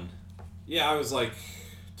 2001. Yeah, I was like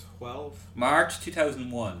 12. March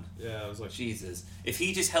 2001. Yeah, I was like. Jesus. If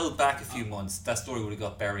he just held back a few months, that story would have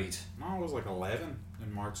got buried. No, I was like 11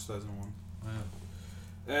 in March 2001.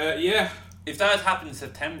 Wow. Yeah. If that had happened in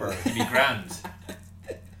September, it'd be grand.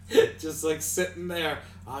 Just like sitting there,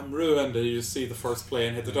 I'm ruined, and you just see the first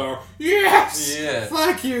plane hit the door. Yes! Yeah.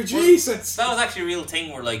 Thank you, Jesus! That was actually a real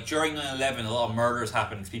thing where, like, during 9/11, a lot of murders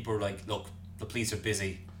happened. People were like, look, the police are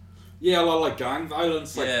busy. Yeah, a lot of like gang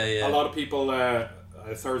violence. Like, Yeah. A lot of people, I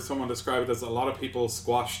heard someone describe it as a lot of people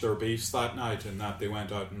squashed their beefs that night and that they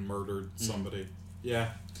went out and murdered somebody. Yeah.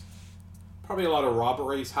 Probably a lot of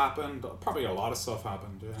robberies happened. Probably a lot of stuff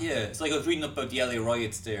happened. Yeah. Yeah, it's like I was reading up about the LA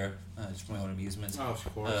riots there, just for my own amusement. Oh,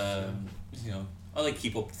 of course. I like to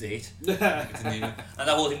keep up to date. Yeah. And that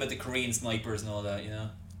whole thing about the Korean snipers and all that,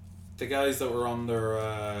 The guys that were on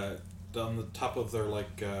their on the top of their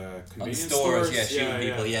like On convenience stores, yeah, shooting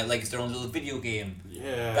people, yeah. like it's their own little video game.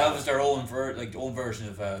 Yeah. That was their own own version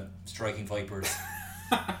of striking vipers.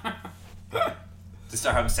 To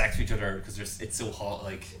start having sex with each other because it's so hot,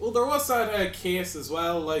 like. Well, there was that case as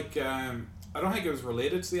well. Like, I don't think it was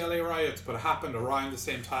related to the LA riots, but it happened around the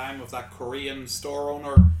same time of that Korean store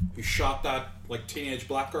owner who shot that like teenage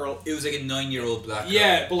black girl. It was like a 9-year-old black girl.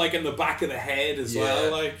 Yeah, but like in the back of the head as well.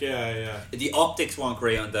 Like, yeah. The optics weren't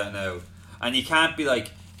great on that now, and you can't be like.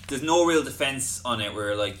 There's no real defense on it.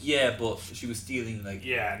 Where like, yeah, but she was stealing like.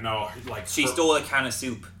 Yeah, no, like She stole a can of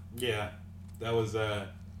soup. Yeah, that was it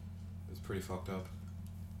was pretty fucked up.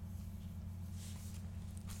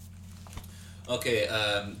 Okay,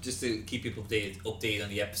 just to keep people updated on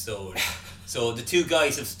the episode. So the 2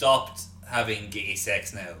 guys have stopped having gay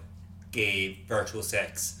sex now, gay virtual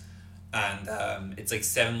sex, and it's like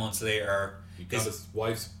 7 months later. He got his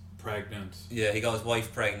wife's pregnant. Yeah, he got his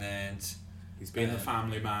wife pregnant. He's been a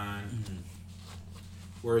family man. Mm-hmm.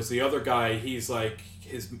 Whereas the other guy, he's like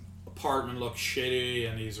his apartment looks shitty,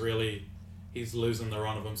 and he's losing the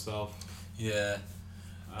run of himself. Yeah.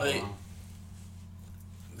 I don't know.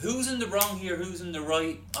 Who's in the wrong here? Who's in the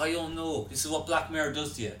right? I don't know. This is what Black Mirror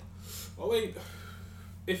does to you. Well, wait.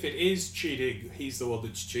 If it is cheating, he's the one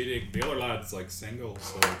that's cheating. The other lad's like single,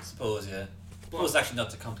 so. I suppose, yeah. Well, it's actually not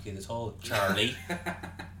too complicated at all, Charlie.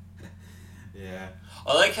 Yeah.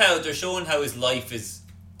 I like how they're showing how his life is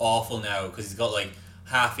awful now because he's got like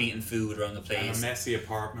half-eaten food around the And place. a messy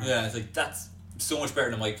apartment. Yeah, it's like that's so much better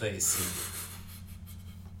than my place.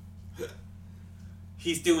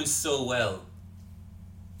 He's doing so well.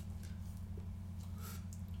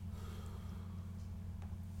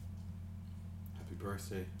 Happy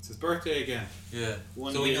birthday. It's his birthday again. Yeah.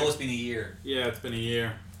 One So we year. know it's been a year. Yeah, it's been a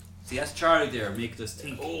year. See, that's Charlie there making us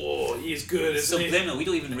think. Oh, he's good, isn't he? Subliminal. We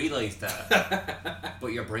don't even realise that, but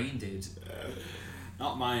your brain did.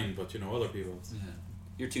 Not mine, but other people's. Yeah.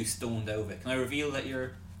 You're too stoned out of it. Can I reveal that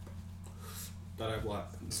you're That I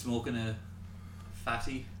what? smoking a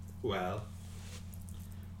fatty? Well,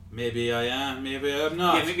 maybe I am, maybe I'm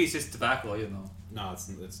not. Yeah, maybe it's just tobacco. You know. No, it's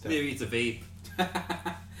definitely. Maybe it's a vape.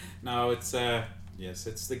 No, it's yes,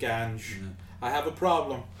 it's the ganj. Yeah. I have a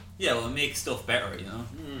problem. Yeah, well, it makes stuff better, you know.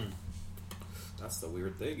 That's the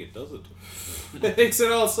weird thing. It does it. It makes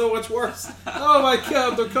it all so much worse. Oh my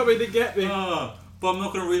god, they're coming to get me. Oh, but I'm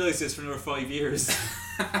not going to realise this for another 5 years.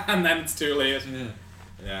 And then it's too late. Yeah.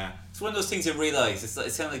 Yeah. It's one of those things I realise. It's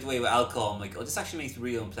kind of like the way with alcohol. I'm like, oh, this actually makes me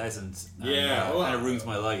real unpleasant. And, Yeah, well, and it ruins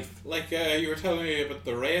my life. Like you were telling me about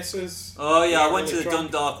the races. Oh yeah, I You went to really the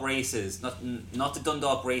drunk? Dundalk races. Not the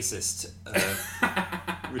Dundalk racist,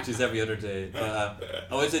 which is every other day. But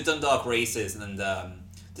I went to the Dundalk races, and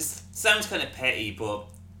this sounds kind of petty, but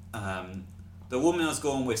the woman I was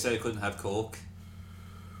going with said I couldn't have Coke.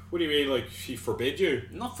 What do you mean? Like she forbid you?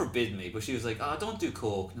 Not forbid me, but she was like, "Ah, don't do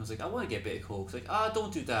Coke." And I was like, "I want to get a bit of Coke." She's like, "Ah,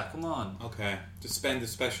 don't do that. Come on." Okay. Just spend a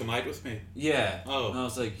special night with me. Yeah. Oh. And I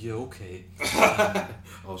was like, "Yeah, okay."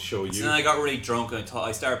 I'll show you. So then I got really drunk and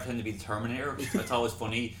I started pretending to be the Terminator, which I thought was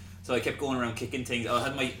funny. So I kept going around kicking things. I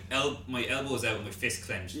had my elbows out and my fist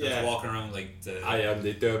clenched. I Yeah. was walking around like the... I am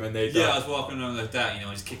the Terminator. Yeah, I was walking around like that,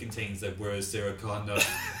 just kicking things like, "Where's Sarah Connor?"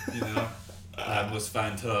 Was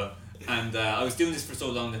Fanta. And I was doing this for so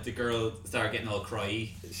long that the girl started getting all cryy.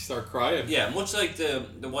 She start crying. Yeah, much like the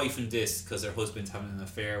wife in this, because her husband's having an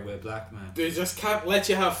affair with a black man. They just can't let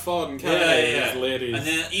you have fun, can they, these ladies? And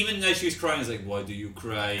then even as she was crying, I was like, "Why do you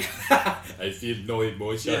cry?" I feel no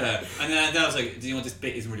emotion. Yeah. And then I was like, "Do you know this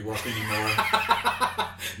bit isn't really working anymore?"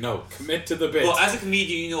 No, commit to the bit. Well, as a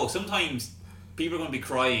comedian, sometimes people are going to be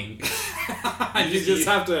crying. and you just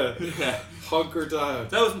have to Yeah. hunker down.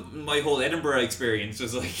 That was my whole Edinburgh experience.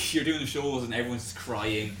 Was like, you're doing the shows and everyone's just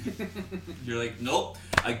crying. You're like, nope.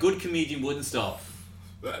 A good comedian wouldn't stop.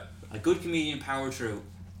 A good comedian power through.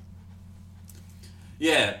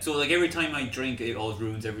 Yeah, so like every time I drink, it always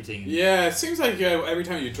ruins everything. Yeah, it seems like every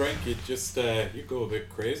time you drink, you just you go a bit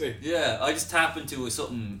crazy. Yeah, I just tap into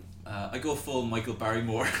something. I go full Michael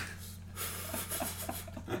Barrymore.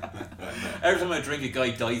 Every time I drink, a guy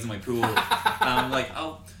dies in my pool. And I'm like,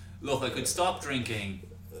 oh, look, I could stop drinking.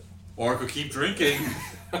 Or I could keep drinking.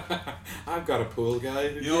 I've got a pool guy.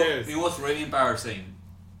 Who You cares? know what's really embarrassing?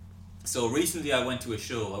 So recently I went to a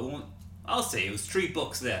show. I'll say it was 3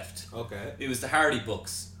 books left. Okay. It was the Hardy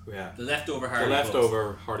books. Yeah. The leftover The Hardy books.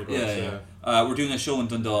 leftover Hardy Books. Yeah. We're doing a show in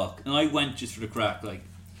Dundalk, and I went just for the crack,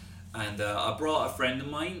 and I brought a friend of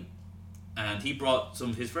mine, and he brought some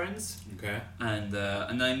of his friends, Okay. and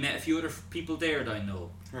I met a few other people there that I know,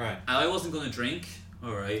 Right. and I wasn't going to drink.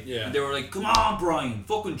 All right. Yeah. And they were like, "Come on, Brian,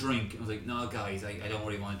 fucking drink." I was like, "No, guys, I don't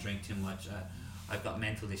really want to drink too much. I've got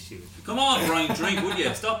mental issues." "Come on, Brian, drink, would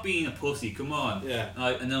you? Stop being a pussy. Come on." Yeah.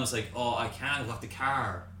 And then I was like, "Oh, I can't. I've got the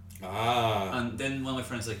car." Ah. And then one of my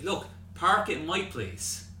friends was like, "Look, park it in my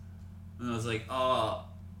place." And I was like, "Oh,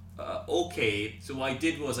 okay." So what I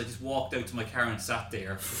did was I just walked out to my car and sat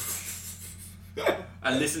there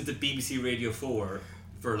and listened to BBC Radio 4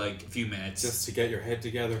 for like a few minutes. Just to get your head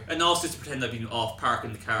together. And also just to pretend I'd been off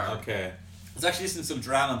parking the car. Okay. I was actually listening to some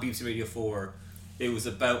drama on BBC Radio 4. It was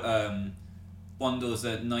about one of those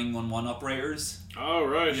 911 operators. Oh,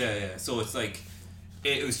 right. Yeah. So it's like,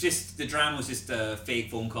 it was just, the drama was just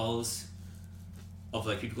fake phone calls of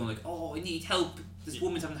like people going like, "Oh, I need help. This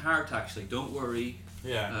woman's having a heart attack." She's like, "Don't worry."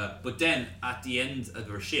 Yeah. But then at the end of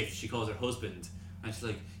her shift, she calls her husband and she's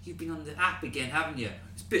like, "You've been on the app again, haven't you?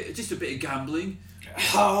 It's just a bit of gambling."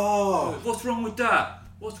 Oh. "What's wrong with that?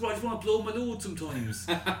 What's wrong? I just want to blow my load sometimes."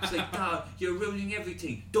 It's like, "Dad, you're ruining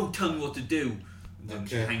everything. Don't tell me what to do." And then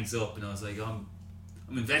she hangs up, and I was like, I'm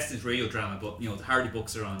invested in radio drama, but the Hardy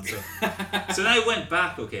books are on. So so then I went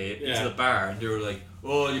back, into the bar, and they were like,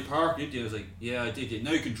 "Oh, you parked, did you?" I was like, "Yeah, I did. Yeah.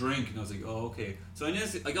 Now you can drink." And I was like, "Oh, okay." So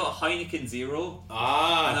I got a Heineken Zero, and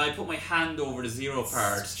Ah. I put my hand over the zero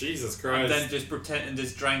part, Jesus and Christ. then just pretend and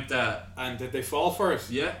just drank that. And did they fall for it?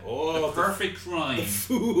 Yeah. Oh, the perfect crime. The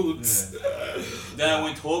fools. Then I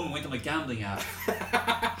went home and went on my gambling app.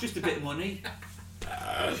 Just a bit of money.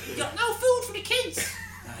 You got no food for the kids.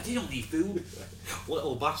 They don't need food.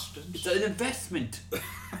 Little bastards. It's an investment.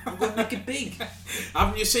 I'm going to make it big.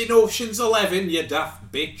 Haven't you seen Ocean's 11, you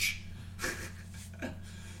daft bitch?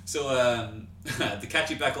 So, to catch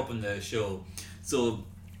you back up on the show, so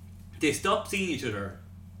they stopped seeing each other,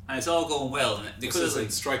 and it's all going well. And This is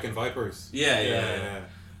like Striking Vipers. Yeah.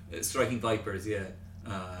 Striking Vipers,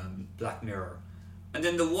 Black Mirror. And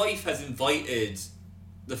then the wife has invited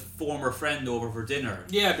the former friend over for dinner.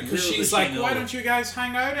 Yeah, because Little she's does she like, know. why don't you guys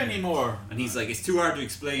hang out anymore? And he's like, it's too hard to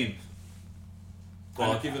explain.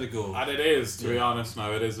 Well, I'll give it a go. And it is, to be honest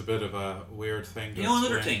now, it is a bit of a weird thing to You know,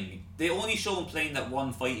 another explain. thing, they only show him playing that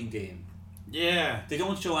one fighting game. Yeah. They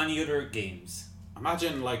don't show any other games.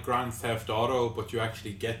 Imagine like Grand Theft Auto, but you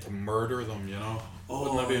actually get to murder them, you know?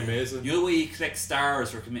 Wouldn't that be amazing? You know the way you collect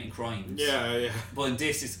stars for committing crimes? Yeah. But in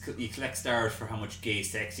this, you collect stars for how much gay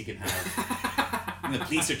sex you can have. And the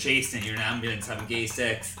police are chasing you in an ambulance having gay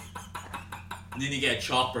sex. And then you get a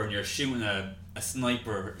chopper and you're shooting a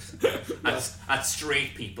sniper at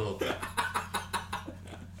straight people.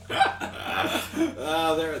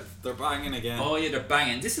 They're banging again. Oh yeah, they're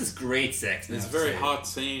banging. This is great sex. It's a very hot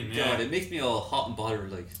scene, yeah. God, it makes me all hot and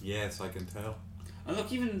bothered, like. Yes, I can tell. And look,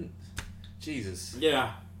 even Jesus.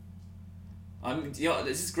 Yeah. I mean,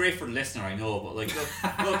 this is great for the listener, I know, but like,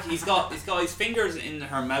 look, he's got his fingers in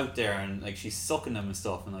her mouth there, and like she's sucking them and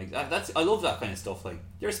stuff, and like that's I love that kind of stuff. Like,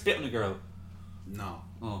 you ever spit on a girl? No.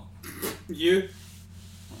 Oh, You? I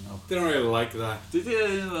don't know. They don't really like that. Did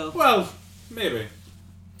you? Well, maybe.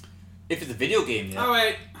 If it's a video game, yeah. Oh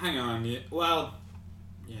wait, hang on. Well,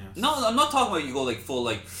 yeah. No, I'm not talking about you go like full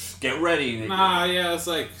like get ready. And, like, Yeah, it's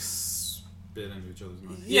like spit into each other's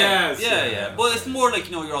mouth. Yeah. Well, it's more like,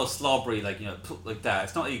 you know, you're all slobbery, like, you know, like that.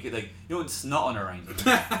 It's not like you don't snot on her or anything.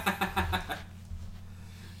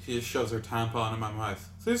 She just shoves her tampon in my mouth.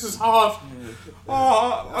 This is hot.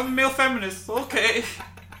 Oh, I'm a male feminist. Okay.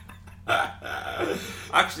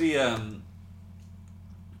 Actually, I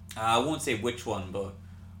won't say which one, but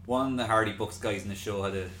one of the Hardy Bucks guys in the show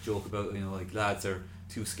had a joke about, you know, like, lads are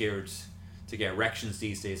too scared to get erections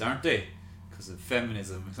these days, aren't they? Because of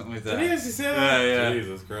feminism or something like that. It is, you say that? Yeah.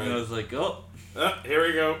 Jesus Christ. And I was like, oh. Here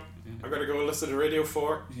we go. I gotta go listen to Radio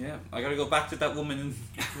 4. Yeah, I gotta go back to that woman.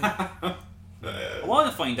 I want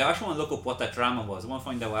to find out. I actually want to look up what that drama was. I want to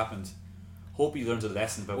find out what happened. Hope he learns a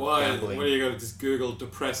lesson about gambling. What are you going to just Google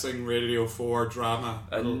depressing Radio 4 drama?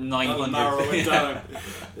 900. Narrow it down.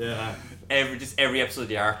 Yeah. Every episode of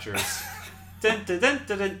The Archers. Dun, dun, dun,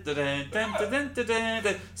 dun, dun, dun, dun, dun, dun, dun,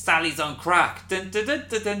 dun. Sally's on crack. Dun, dun, dun,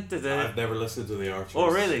 dun, dun, dun, dun. I've never listened to The Archers.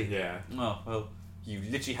 Oh, really? Yeah. Oh, well, you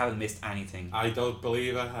literally haven't missed anything. I don't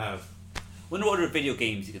believe I have. Wonder what other video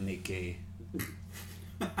games you can make gay.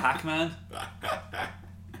 Pac-Man?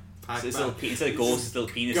 Pac-Man. Instead of ghosts, it's little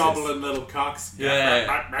penises. Gobbling little cocks. Yeah.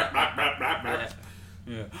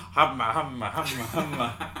 Yeah.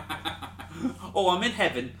 Hamma. Oh, I'm in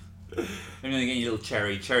heaven. I'm gonna get you little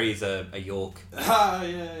cherry. Cherry's a yolk.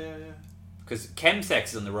 Yeah. Because chemsex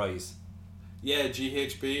is on the rise. Yeah,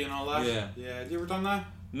 GHB and all that. Yeah. Yeah, have you ever done that?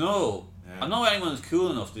 No. Yeah. I know anyone's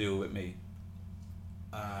cool enough to do it with me.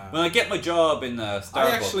 When I get my job in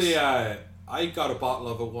Starbucks. I got a bottle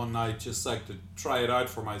of it one night just like to try it out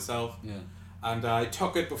for myself. Yeah. And I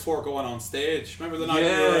took it before going on stage. Remember the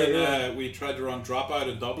night we tried to run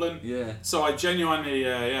Dropout in Dublin? Yeah. So I genuinely,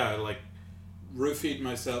 like, roofied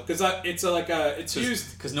myself. Because it's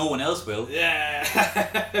used... Because no one else will.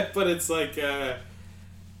 Yeah. But it's like a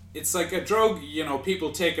drug, you know,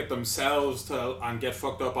 people take it themselves and get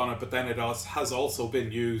fucked up on it, but then it has also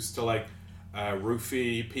been used to, like,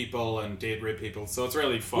 roofie people and date rape people. So it's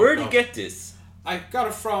really fucked up. Where did you get this? I got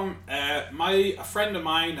it from a friend of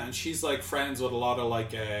mine, and she's like friends with a lot of like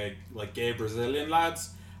gay Brazilian lads,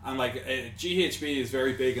 and like GHB is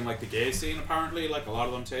very big in like the gay scene apparently. Like a lot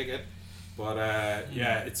of them take it, but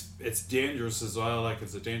it's dangerous as well. Like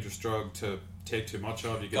it's a dangerous drug to take too much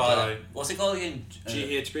of. You could die. What's it called again?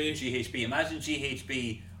 GHB. GHB. Imagine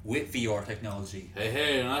GHB with VR technology.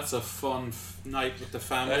 Hey, that's a fun night with the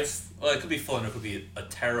family. It could be fun. Or it could be a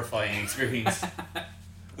terrifying experience.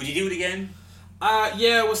 Would you do it again?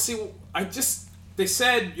 Yeah, well, see, they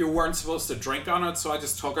said you weren't supposed to drink on it, so I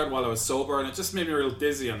just took it while I was sober, and it just made me real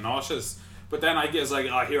dizzy and nauseous. But then I was like,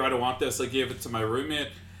 here, I don't want this. I gave it to my roommate,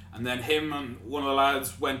 and then him and one of the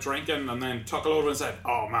lads went drinking, and then took it over and said,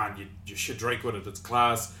 oh man, you should drink with it, it's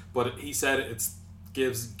class. But he said it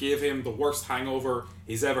gave him the worst hangover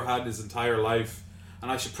he's ever had in his entire life. And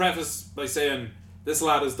I should preface by saying, this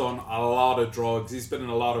lad has done a lot of drugs. He's been in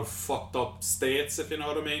a lot of fucked up states, if you know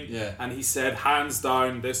what I mean. Yeah. And he said, hands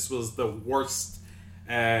down, this was the worst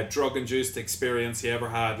drug-induced experience he ever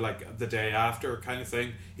had, like the day after kind of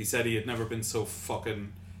thing. He said he had never been so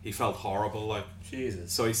fucking he felt horrible. Like,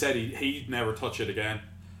 Jesus. so he said he'd never touch it again.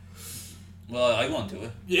 Well, I won't do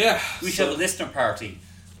it. Yeah, We should have a listener party.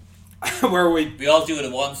 where we We all do it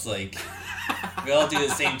at once, like. We all do it at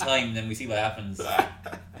the same time, and then we see what happens.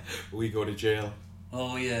 we go to jail.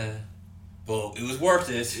 Oh, yeah. But it was worth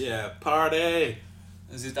it. Yeah, party.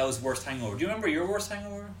 That was worst hangover. Do you remember your worst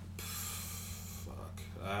hangover? Fuck.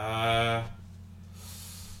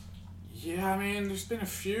 Yeah, I mean, there's been a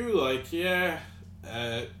few, like, yeah.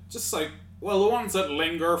 Just like, well, the ones that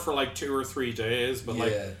linger for like 2 or 3 days, but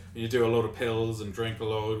like, Yeah. you do a load of pills and drink a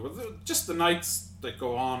load. Just the nights that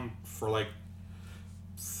go on for like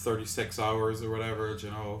 36 hours or whatever, you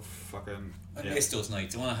know, fucking. I Yeah. miss those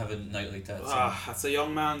nights. I want to have a night like that. So. That's a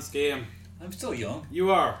young man's game. I'm still young.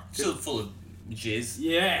 You are. Still full of jizz.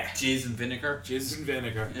 Yeah. Jizz and vinegar. Jizz and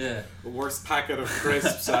vinegar. Yeah. The worst packet of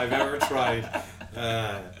crisps I've ever tried.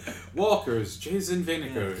 Walker's Jizz and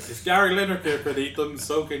vinegar. If Gary Lineker could eat them,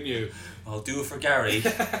 so can you. I'll do it for Gary.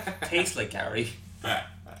 Tastes like Gary. Yeah.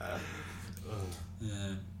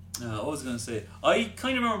 What was I going to say? I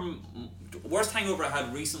kind of remember the worst hangover I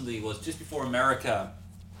had recently was just before America.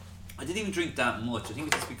 I didn't even drink that much. I think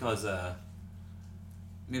it's just because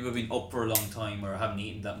maybe I've been up for a long time or I haven't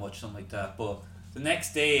eaten that much, something like that. But the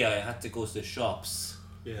next day I had to go to the shops.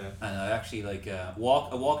 Yeah. And I actually I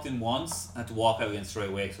walked in once, I had to walk out again straight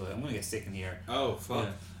away, so I'm going to get sick in here. Oh, fuck.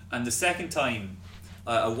 Yeah. And the second time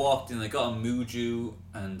I walked in, I got a Muju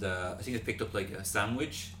and I think I picked up like a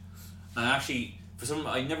sandwich. And actually, for some,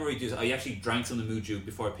 I never really do this, I actually drank some of the Muju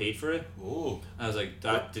before I paid for it. Oh. I was like,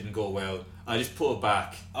 that didn't go well. I just put it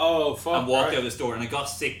back Oh, fuck. and walked right. out the store, and I got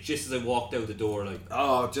sick just as I walked out the door. Like,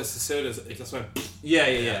 Oh, just as soon as it just went. yeah.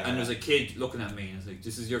 And there was a kid looking at me, and I was like,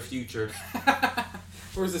 this is your future.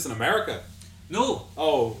 Where is this in America? No,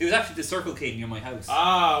 Oh. it was actually the Circle K near my house.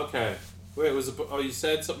 Okay. Wait, you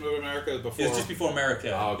said something about America before? It was just before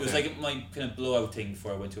America. Oh, okay. It was like my kind of blowout thing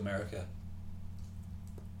before I went to America.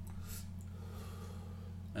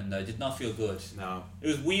 And I did not feel good. No. It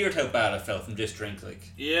was weird how bad I felt from just drink, like.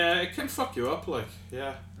 Yeah, it can fuck you up, like.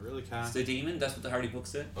 Yeah, it really can. It's the demon, that's what the Hardy book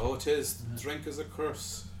said. Oh, it is. Drink is a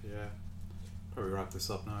curse. Yeah. Probably wrap this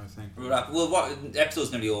up now, I think. Well, the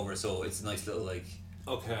episode's nearly over, so it's a nice little, like.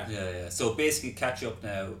 Okay. Yeah. So basically, catch up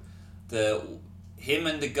now. Him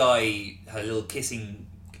and the guy had a little kissing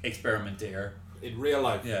experiment there. In real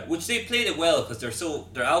life. Yeah, which they played it well because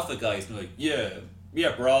they're alpha guys and they're like,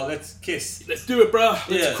 yeah, bro, let's kiss. Let's do it, bro. Let's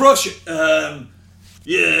Yeah. crush it.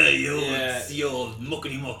 Yo,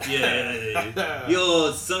 muckety muck, yeah.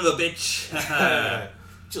 Yo, son of a bitch.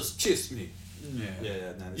 Just kiss me. Yeah. Yeah.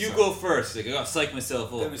 Then You go first. Like, I gotta psych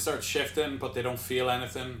myself Then up. they start shifting, but they don't feel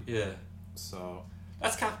anything. Yeah. So.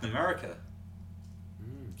 That's Captain America.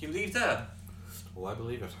 Can you believe that? Oh, I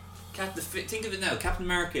believe it. Think of it now. Captain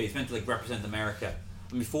America is meant to like represent America.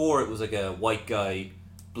 And before it was like a white guy,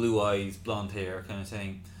 blue eyes, blonde hair kind of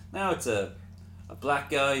thing. Now it's a black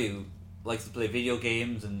guy who likes to play video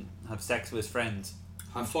games and have sex with his friends.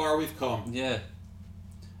 How far we've come. Yeah.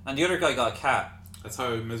 And the other guy got a cat. That's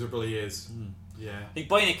how miserable he is. Yeah. I think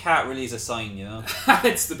buying a cat really is a sign, you know?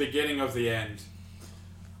 It's the beginning of the end.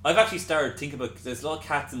 I've actually started thinking about, there's a lot of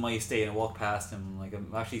cats in my estate and I walk past them, like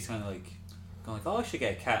I'm actually kind of like going like, oh, I should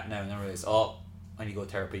get a cat now, and I realize, oh, I need to go to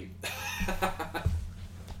therapy.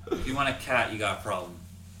 If you want a cat, you got a problem.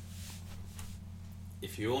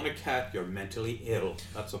 If you own a cat, you're mentally ill.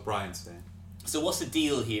 That's what Brian's saying. So what's the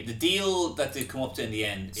deal here? The deal that they come up to in the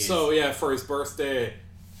end is... So yeah, for his birthday,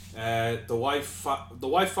 the wife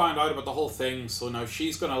found out about the whole thing. So now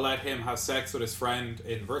she's gonna let him have sex with his friend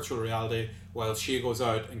in virtual reality, while she goes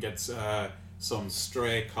out and gets some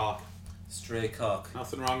stray cock. Stray cock.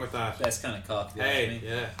 Nothing wrong with that. Best kind of cock. Hey,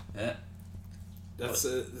 yeah, Yeah. that's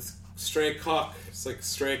a stray cock. It's like a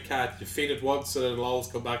stray cat. You feed it once, and it'll always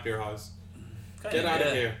come back to your house. Get out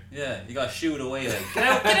of here. Yeah, you gotta shoo it away. Like,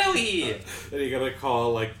 get out here. Then you gotta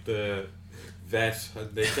call like the vet,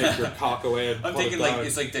 and they take your cock away. And I'm put thinking it like down.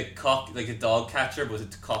 it's like the cock, like a dog catcher, but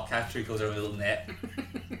it's a cock catcher. He goes over a little net.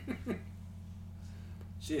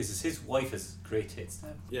 Jesus, his wife has great tits now.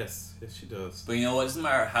 Yes, she does. But you know what? It doesn't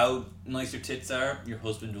matter how nice your tits are. Your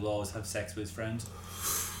husband will always have sex with his friend.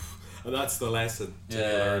 And that's the lesson to be Yeah.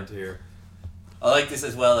 learned here. I like this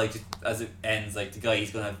as well. Like just as it ends, like the guy,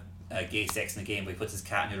 he's gonna have gay sex in the game, but he puts his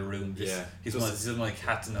cat in the room. Just, Yeah. He doesn't want a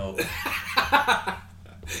cat to know.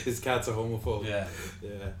 His cat's a homophobe. Yeah.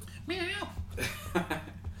 Yeah. Meow.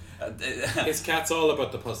 His cat's all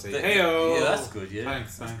about the pussy. Heyo. Yeah, that's good. Yeah,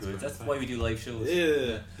 Thanks. that's good. man, That's thanks. why we do live shows.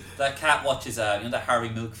 Yeah. That cat watches you know that Harry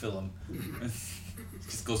Milk film.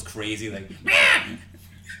 Just goes crazy like.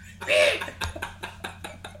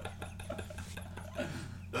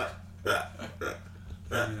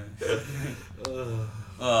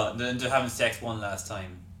 then they're having sex one last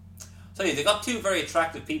time. So yeah, they got two very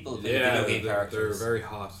attractive people in video game characters. They're very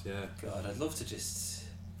hot, yeah. God, I'd love to just...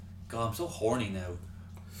 God, I'm so horny now.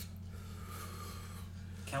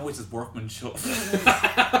 Can't wait till workmanship.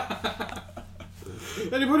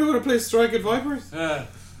 Anybody want to play Striking Vipers? Yeah.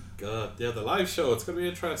 God, yeah, the live show, it's going to be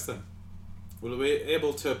interesting. Will we be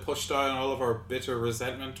able to push down all of our bitter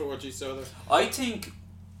resentment towards each other? I think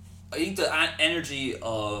the energy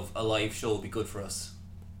of a live show would be good for us.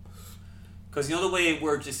 Because you know the way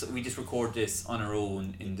we just record this on our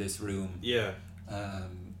own in this room. Yeah.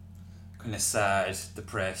 Kind of sad,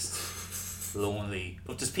 depressed, lonely.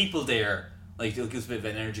 But there's people there, like it'll give us a bit of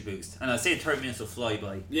an energy boost. And I'd say 30 minutes will fly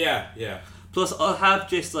by. Yeah, yeah. Plus I'll have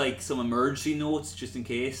just like some emergency notes just in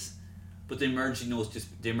case. But the emergency notes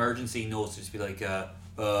just be like,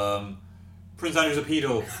 Prince Andrew's a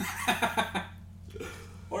pedo.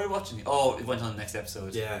 What are you watching? Oh, it went on the next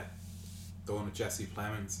episode. Yeah. The one with Jesse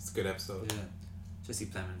Plemons. It's a good episode. Yeah. Jesse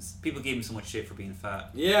Plemons. People gave him so much shit for being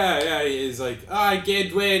fat. Yeah, he's like, I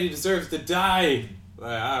gained weight, he deserves to die.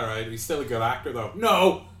 Alright, he's still a good actor though.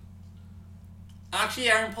 No! Actually,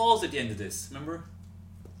 Aaron Paul's at the end of this, remember?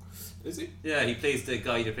 Is he? Yeah, he plays the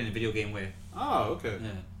guy they're playing a video game with. Oh, okay.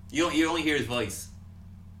 Yeah. You only hear his voice.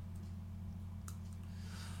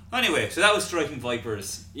 Anyway, so that was Striking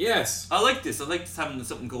Vipers. Yes. I like this. I like this having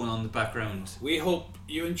something going on in the background. We hope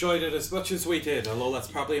you enjoyed it as much as we did, although that's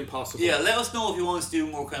probably impossible. Yeah, let us know if you want us to do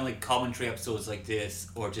more kind of like commentary episodes like this,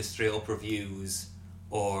 or just straight up reviews,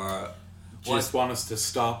 or just want us to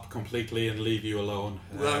stop completely and leave you alone.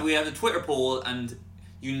 Well, we have a Twitter poll, and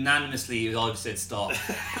unanimously it all just said stop.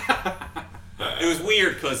 It was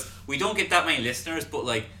weird because we don't get that many listeners, but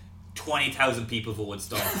like 20,000 people voted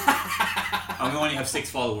stop. And we only have 6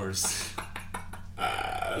 followers.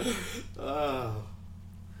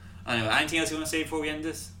 Anyway, anything else you want to say before we end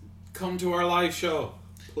this? Come to our live show,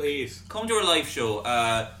 please. Come to our live show.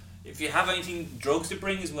 If you have anything drugs to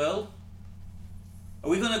bring as well. Are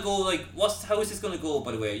we gonna go like? How is this gonna go?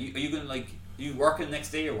 By the way, are you gonna like? You working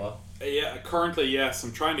next day or what? Yeah, currently yes.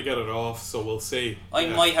 I'm trying to get it off, so we'll see. I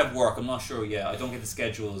might have work. I'm not sure yet. I don't get the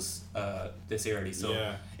schedules this early,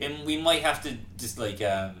 so we might have to just like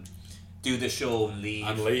do the show and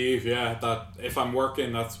leave. Yeah. That if I'm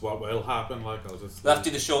working, that's what will happen. Like I'll just. We'll have to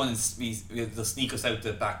do the show and they'll sneak us out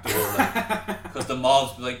the back door, because the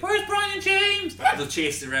mobs will be like, "Where's Brian James?" They'll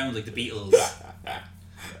chase us around like the Beatles.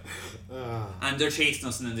 And they're chasing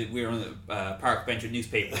us, and then we're on the park bench with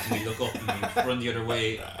newspapers, and we look up and we run the other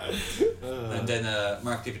way, and then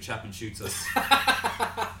Mark David Chapman shoots us.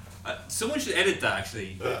 Someone should edit that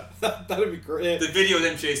actually. That'd be great. The video of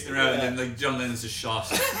them chasing around, and then like John Lennon's just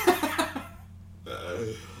shot.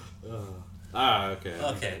 Okay.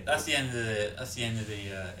 Okay, that's the end of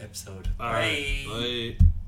the episode. All right. Bye.